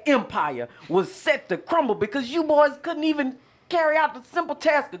fatback empire was set to crumble because you boys couldn't even carry out the simple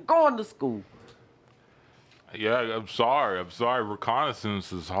task of going to school. Yeah, I'm sorry.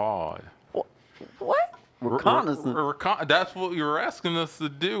 Reconnaissance is hard. What? Reconnaissance. That's what you were asking us to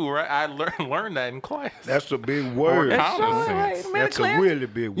do, right? I learned that in class. That's a big word. That's all right, man, That's a Clarence. really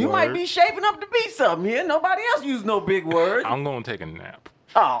big word. You might be shaping up to be something here. Nobody else use no big words. I'm gonna take a nap.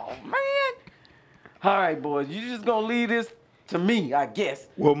 Oh, man. All right, boys. You just gonna leave this to me, I guess.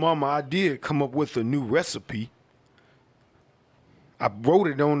 Well, Mama, I did come up with a new recipe. I wrote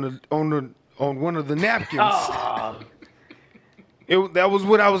it on one of the napkins. That was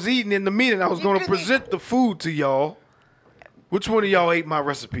what I was eating in the meeting. I was going to present the food to y'all. Which one of y'all ate my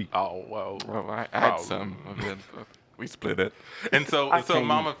recipe? Oh, well. Well, I had some of it. We split it. And so can't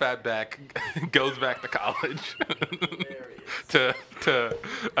Mama Fatback goes back to college to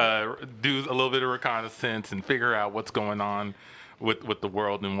do a little bit of reconnaissance and figure out what's going on with the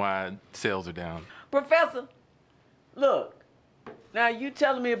world and why sales are down. Professor, look, now you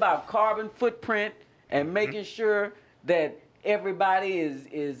telling me about carbon footprint and making sure that everybody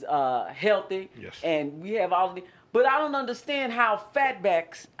is healthy. Yes. And we have all of the, but I don't understand how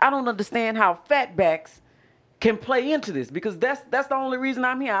fatbacks can play into this, because that's the only reason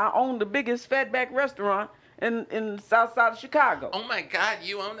I'm here. I own the biggest fatback restaurant in the south side of Chicago. Oh my God,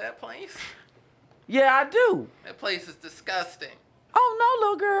 you own that place? Yeah, I do. That place is disgusting. Oh no,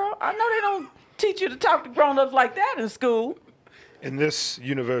 little girl. I know they don't teach you to talk to grown-ups like that in school. In this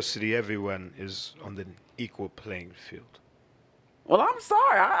university, everyone is on the equal playing field. Well, I'm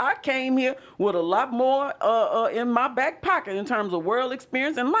sorry. I came here with a lot more in my back pocket in terms of world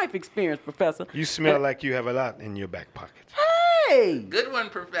experience and life experience, Professor. You smell like you have a lot in your back pocket. Hey, Good one,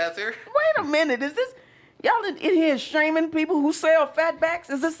 Professor. wait a minute. Is this y'all in here shaming people who sell fatbacks?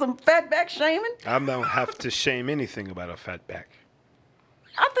 Is this some fatback shaming? I don't have to shame anything about a fat back.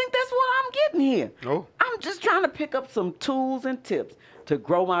 I think that's what I'm getting here. Oh. I'm just trying to pick up some tools and tips to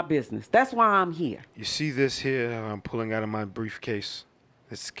grow my business. That's why I'm here. You see this here I'm pulling out of my briefcase?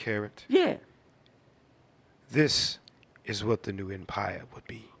 This carrot? Yeah. This is what the new empire would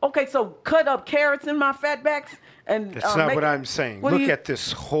be. Okay, so cut up carrots in my fatbacks and That's not make what it- I'm saying. What do Look you- at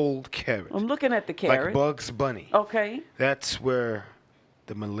this whole carrot. I'm looking at the Like carrot. Bugs Bunny. Okay. That's where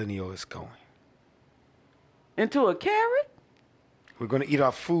the millennial is going. Into a carrot? We're going to eat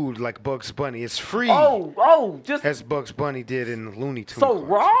our food like Bugs Bunny. It's free, Just as Bugs Bunny did in Looney Tunes. so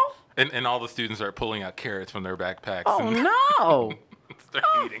raw? And all the students are pulling out carrots from their backpacks Oh and no. start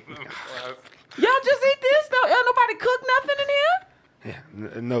eating them. Y'all just eat this? No, ain't nobody cook nothing in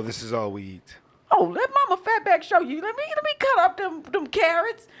here? Yeah, no, this is all we eat. Oh, let Mama Fatback show you. Let me cut up them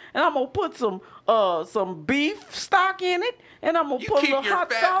carrots, and I'm gonna put some beef stock in it, and I'm gonna You put a keep little your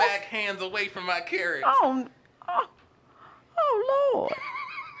hot fat sauce. back hands away from my carrots. Oh Lord.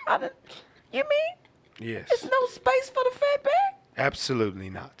 You mean Yes. there's no space for the fatback? Absolutely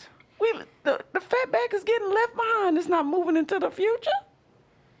not. The fatback is getting left behind. It's not moving into the future.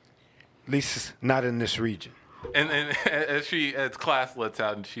 At least not in this region. And as class lets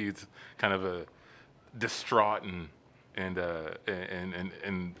out and she's kind of distraught and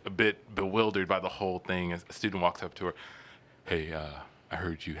a bit bewildered by the whole thing, as a student walks up to her, hey, I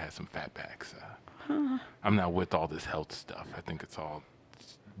heard you had some fatbacks. I'm not with all this health stuff. I think it's all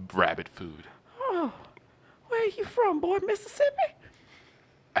rabbit food. Oh, where are you from, boy? Mississippi?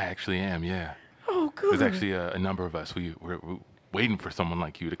 I actually am, yeah. Oh, good. There's actually a number of us. We're waiting for someone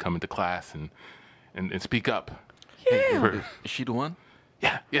like you to come into class and speak up. Yeah. We're- Is she the one?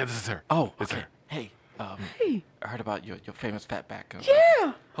 yeah, this is her. Oh, it's okay. her. Hey, Hey. I heard about your famous fatback.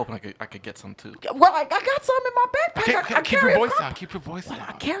 Yeah. Hoping I could get some too. Well, I got some in my backpack. I Keep carry your a voice crock- down. Keep your voice I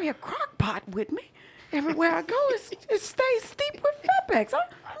down. carry a crock pot with me. Everywhere I go, it stays steep with fatbacks. Let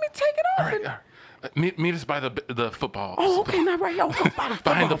me take it off. All right. and- All right. Meet us by the football. Oh, okay, now right here. Oh, by the Behind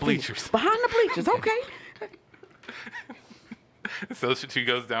football the field. bleachers. Behind the bleachers, okay. So she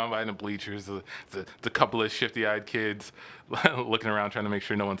goes down by the bleachers. It's a couple of shifty-eyed kids looking around, trying to make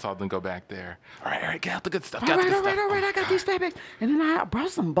sure no one saw them go back there. All right, get out the good stuff. All Get out right, the all good right, stuff. all right. I got these fatbacks. And then I brought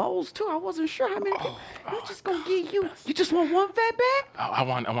some bowls, too. I wasn't sure how many. I'm just going to give you. You just want one fatback? Oh, I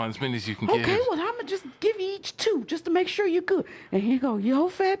want as many as you can Okay, give. well, I'm going to just give you each two just to make sure you're good. And here you go. Your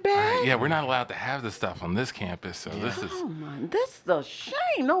fatback. All right, yeah, we're not allowed to have this stuff on this campus, so this is. Oh, man, this is a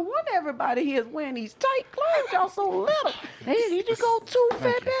shame. No wonder everybody here is wearing these tight clothes. Y'all so little. Hey, here you go, two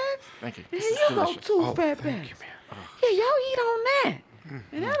fatbacks. Thank you. Here This is you go, delicious. two Oh, thank fatbacks. you, man. Yeah, y'all eat on that.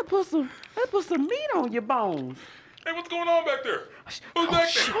 And that'll put some meat on your bones. Hey, what's going on back there? Who's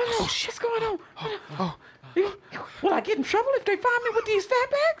back there? Oh, shit's going on. Will I get in trouble if they find me with these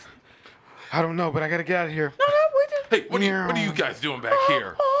fatbacks? I don't know, but I got to get out of here. No, we just. Hey, what are you guys doing back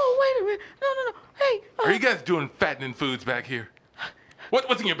here? Oh, wait a minute. No. Hey. Are you guys doing fattening foods back here?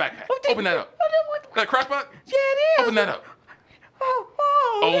 What's in your backpack? Open that up. That crock pot? Yeah, it is. Open that up. Oh,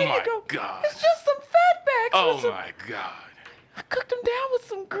 Oh there my you go. God. It's just some fatbacks. Oh with some, my God. I cooked them down with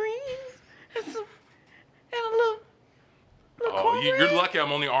some greens and a little Oh, you're cornbread. lucky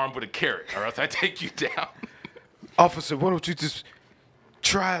I'm only armed with a carrot, or else I take you down. Officer, why don't you just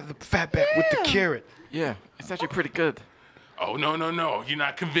try the fatback with the Yeah. carrot? Yeah, it's actually pretty good. Oh, no. You're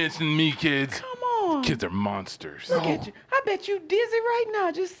not convincing me, kids. Come on. on. Kids are monsters. Look at you. I bet you dizzy right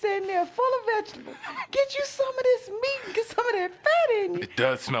now, just sitting there full of vegetables. Get you some of this meat and get some of that fat in you. It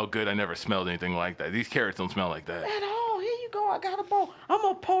does smell good. I never smelled anything like that. These carrots don't smell like that. At all. Here you go. I got a bowl. I'm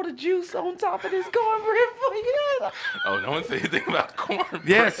going to pour the juice on top of this cornbread for you. Oh, no one said anything about corn.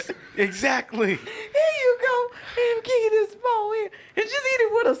 Yes, exactly. Here you go. Here, give you this bowl here. And just eat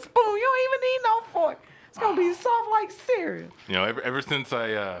it with a spoon. You don't even need no fork. It's going to be soft like cereal. You know, ever since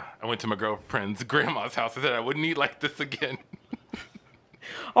I went to my girlfriend's grandma's house, I said I wouldn't eat like this again.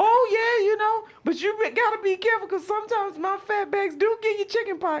 Oh, yeah, you know. But you got to be careful because sometimes my fat bags do give you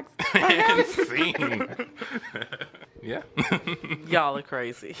chicken pox. I have it. Insane. Yeah. Y'all are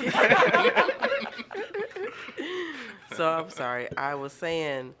crazy. So I'm sorry. I was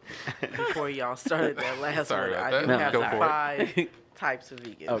saying before y'all started that last Sorry one, about I that. do No, have go for it. 5 types of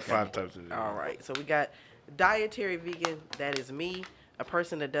vegans. Okay. 5 types of All right. So we got dietary vegan. That is me, a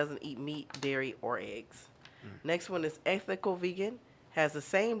person that doesn't eat meat, dairy, or eggs. Next one is ethical vegan. Has the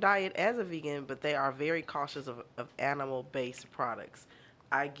same diet as a vegan, but they are very cautious of animal-based products.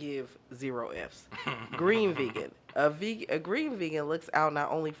 I give 0 Fs. Green vegan. A green vegan looks out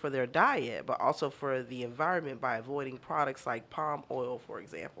not only for their diet, but also for the environment by avoiding products like palm oil, for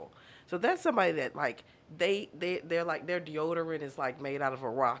example. So that's somebody that like they're like their deodorant is like made out of a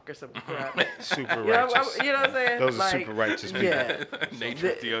rock or something. Super You know, righteous. you know what I'm saying? Those are Like, super righteous people. Yeah.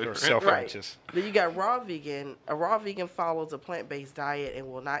 Nature's They're deodorant. self-righteous. Then you got raw vegan. A raw vegan follows a plant-based diet and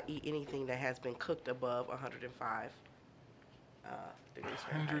will not eat anything that has been cooked above 105 degrees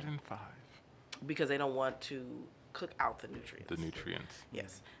Fahrenheit 105. because they don't want to cook out the nutrients. The nutrients.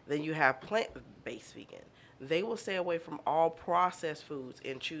 Yes. Then you have plant-based vegan. They will stay away from all processed foods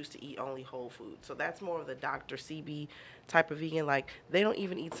and choose to eat only whole food. So that's more of the Dr. CB type of vegan. Like they don't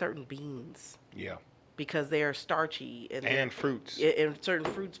even eat certain beans Yeah. because they are starchy And fruits. and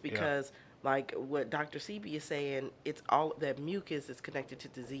certain fruits because like what Dr. CB is saying, it's all that mucus is connected to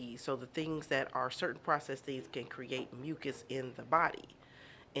disease. So the things that are certain processed things can create mucus in the body,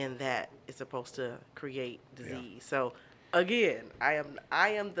 and that is supposed to create disease. So again, I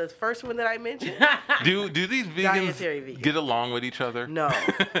am the first one that I mentioned. Do these Dietary vegans vegan. get along with each other? No.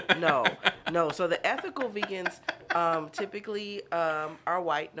 So the ethical vegans typically are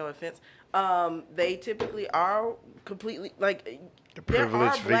white. No offense. They typically are completely like. The There are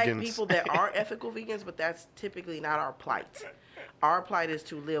privileged black vegans. people that are ethical vegans, but that's typically not our plight. Our plight is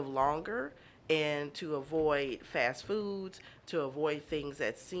to live longer and to avoid fast foods, to avoid things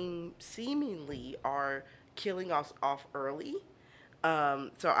that seemingly are killing us off early.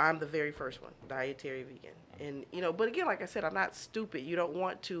 So I'm the very first one, dietary vegan. And, you know, but again, like I said, I'm not stupid. You don't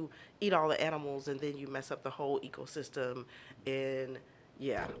want to eat all the animals and then you mess up the whole ecosystem. And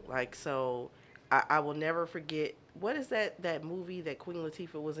yeah, like, so I will never forget, what is that movie that Queen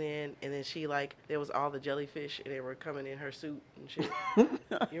Latifah was in? And then she, like, there was all the jellyfish and they were coming in her suit and shit.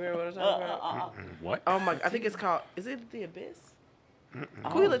 You remember what I'm talking about? What? Oh my, I think it's called, is it The Abyss?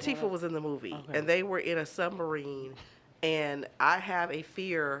 Queen Latifah was in the movie, and they were in a submarine, and I have a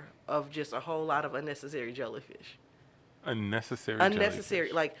fear of just a whole lot of unnecessary jellyfish. Unnecessary.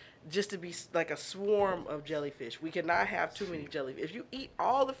 Unnecessary, like just to be like a swarm of jellyfish. We cannot have too many jellyfish. If you eat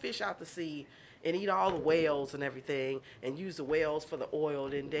all the fish out the sea and eat all the whales and everything, and use the whales for the oil,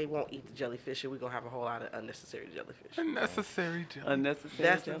 then they won't eat the jellyfish, and we're gonna have a whole lot of unnecessary jellyfish. Unnecessary jellyfish.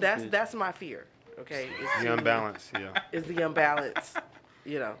 Unnecessary. That's my fear. Okay, The unbalance, yeah. is the imbalance,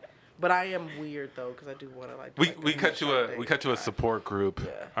 you know. But I am weird though, because I do want to like. We cut to a support group.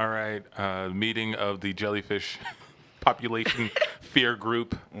 Yeah. All right, meeting of the jellyfish population fear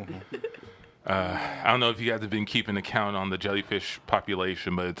group. I don't know if you guys have been keeping account on the jellyfish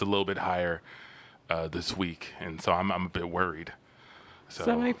population, but it's a little bit higher this week, and so I'm a bit worried. So,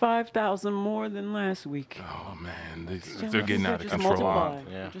 75,000 more than last week. oh man, they're getting out of Just control. multiply.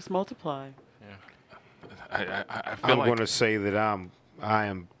 Yeah. Just multiply. I feel I'm like going to say that I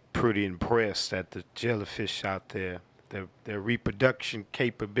am pretty impressed at the jellyfish out there. Their reproduction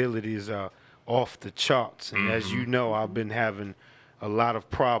capabilities are off the charts, and as you know, I've been having a lot of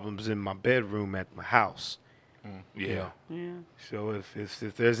problems in my bedroom at my house. yeah. Yeah. So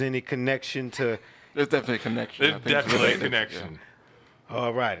if there's any connection to, There's definitely a connection. I There's think it's definitely a related, connection.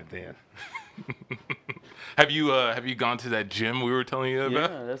 all right then. Have you gone to that gym we were telling you about?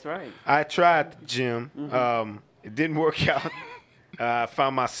 Yeah, that's right. I tried the gym. It didn't work out. I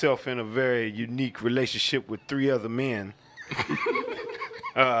found myself in a very unique relationship with 3 other men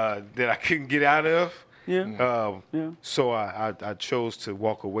that I couldn't get out of. Yeah. Yeah. So I chose to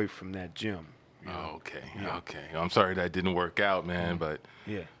walk away from that gym. Oh, okay. Okay. I'm sorry that didn't work out, man, but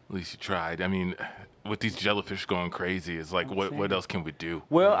Yeah. at least you tried. I mean, with these jellyfish going crazy, it's like, what saying. else can we do?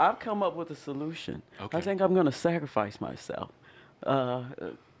 Well, I've come up with a solution. Okay. I think I'm going to sacrifice myself.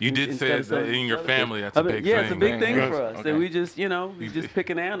 You did say instead of that in your jellyfish. family, that's a big yeah, thing. it's a big thing Yes. for us. Okay. And we just, we just pick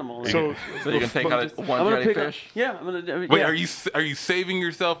an animal. So- So you can take out one I'm gonna pick up- jellyfish. Yeah, I'm gonna. Wait, yeah. are you saving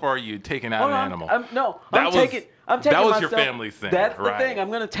yourself or are you taking out Oh, an no, animal? I'm taking that was myself. your family's thing, That's right. the thing.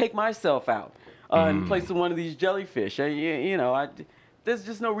 I'm gonna take myself out in place of one of these jellyfish. There's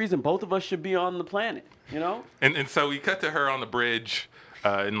just no reason both of us should be on the planet. And so we cut to her on the bridge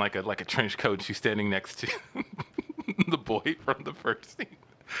in like a trench coat. She's standing next to the boy from the first scene,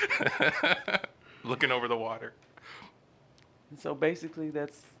 looking over the water. And so basically,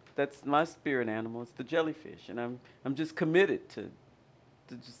 that's my spirit animal. It's the jellyfish, and I'm just committed to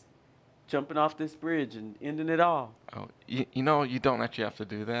just jumping off this bridge and ending it all. Oh, you don't actually have to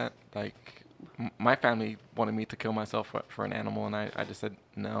do that. Like, my family wanted me to kill myself for an animal, and I just said,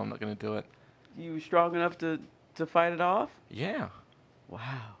 no, I'm not going to do it. You strong enough to fight it off? Yeah. Wow.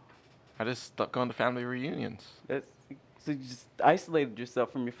 I just stopped going to family reunions. So you just isolated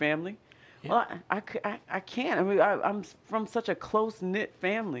yourself from your family? Yeah. Well, I can't. I mean, I'm from such a close-knit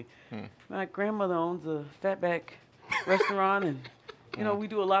family. My grandmother owns a fatback restaurant, and, we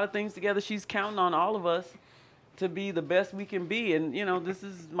do a lot of things together. She's counting on all of us to be the best we can be, and, this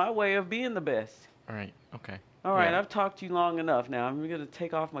is my way of being the best. All right. Okay. All right, Yeah. I've talked to you long enough now. I'm going to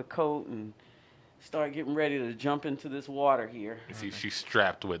take off my coat and start getting ready to jump into this water here. She's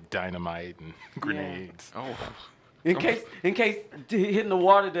strapped with dynamite and grenades. Oh. In case hitting the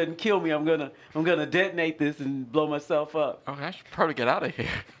water doesn't kill me, I'm gonna detonate this and blow myself up. Okay, I should probably get out of here.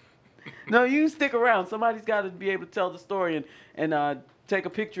 No, you stick around. Somebody's got to be able to tell the story and take a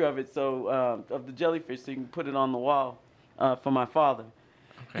picture of it of the jellyfish so you can put it on the wall for my father.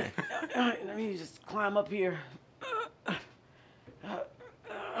 Okay. Let me just climb up here.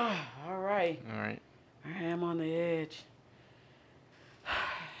 All right. All right. I am on the edge. If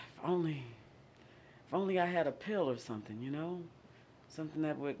only I had a pill or something, something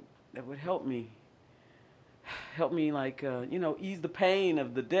that would help me. Help me, like, ease the pain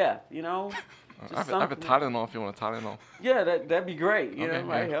of the death, I have a Tylenol if you want a Tylenol. Yeah, that'd be great. Okay, It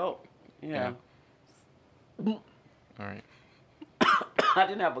might yeah. help. Yeah. All right. I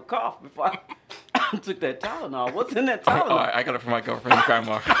didn't have a cough before I took that Tylenol. What's in that Oh, Tylenol? I got it from my girlfriend's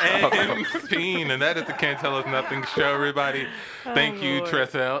grandma. And scene, and that is the Can't Tell Us Nothing show, everybody. Thank you, Lord.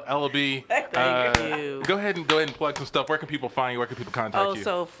 Tressa Ellaby. Thank you. Go ahead and plug some stuff. Where can people find you? Where can people contact Oh, you?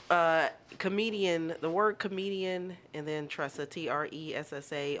 so comedian, the word comedian, and then Tressa,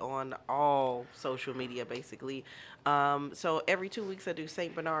 Tressa, on all social media, basically. So every 2 weeks I do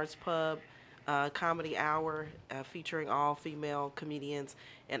St. Bernard's Pub comedy hour featuring all female comedians,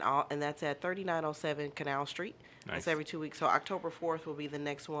 and that's at 3907 Canal Street. Nice. That's every 2 weeks. So October 4th will be the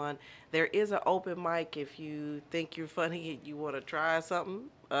next one. There is an open mic if you think you're funny and you want to try something.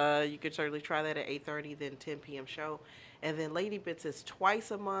 You could certainly try that at 8:30, then 10 p.m. show. And then Lady Bits is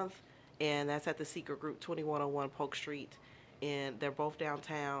twice a month, and that's at the Secret Group, 2101 Polk Street. And they're both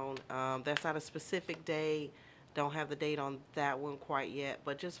downtown. That's not a specific day. Don't have the date on that one quite yet.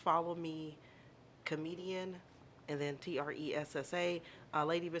 But just follow me, comedian, and then Tressa.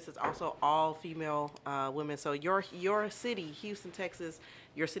 Lady Bits is also all female women. So your city, Houston, Texas,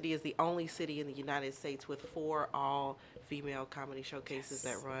 your city is the only city in the United States with 4 all female comedy showcases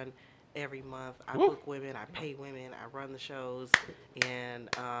that run every month. I book women, I pay women, I run the shows, and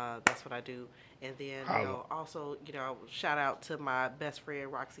that's what I do. And then, also, shout out to my best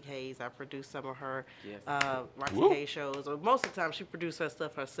friend, Roxy Hayes. I produce some of her Roxy Hayes shows. Most of the time, she produces her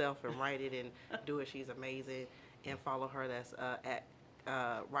stuff herself and write it and do it. She's amazing. And follow her. That's at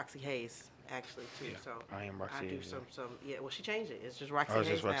Roxy Hayes, actually, too. Yeah, So I am Roxy I do Hayes, well, she changed it. It's just Roxy Oh, it's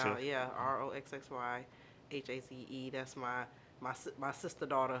Hayes just Roxy. now. Yeah, ROXXYHAZE. That's my sister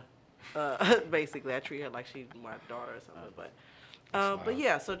daughter. Basically, I treat her like she's my daughter or something. But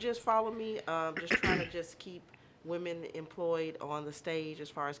yeah, so just follow me. Just trying to just keep women employed on the stage as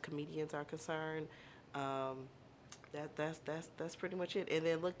far as comedians are concerned. That's pretty much it. And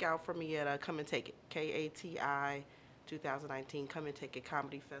then look out for me at Come and Take It, KATI 2019 Come and Take It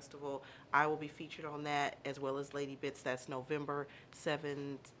Comedy Festival. I will be featured on that as well as Lady Bits. That's November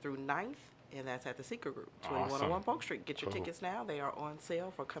 7th through 9th. And that's at the Secret Group, 2101 Awesome. Polk Street. Get your tickets now. They are on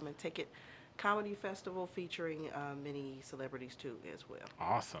sale for Come and Take It Comedy Festival, featuring many celebrities too as well.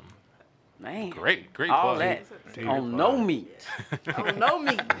 Awesome. Man. Great All plug. that Dude, on no meat. Oh, no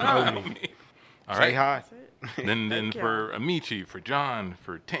me. All Say right. hi. Then Thank for Amici, for John,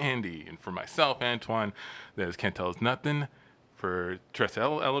 for Tandy, and for myself, Antoine, that is Can't Tell Us Nothing. For Tressa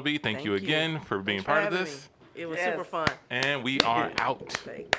Ellaby, thank you again for being Thanks part of having this. me. It was Yes. super fun. And we are out. Thanks.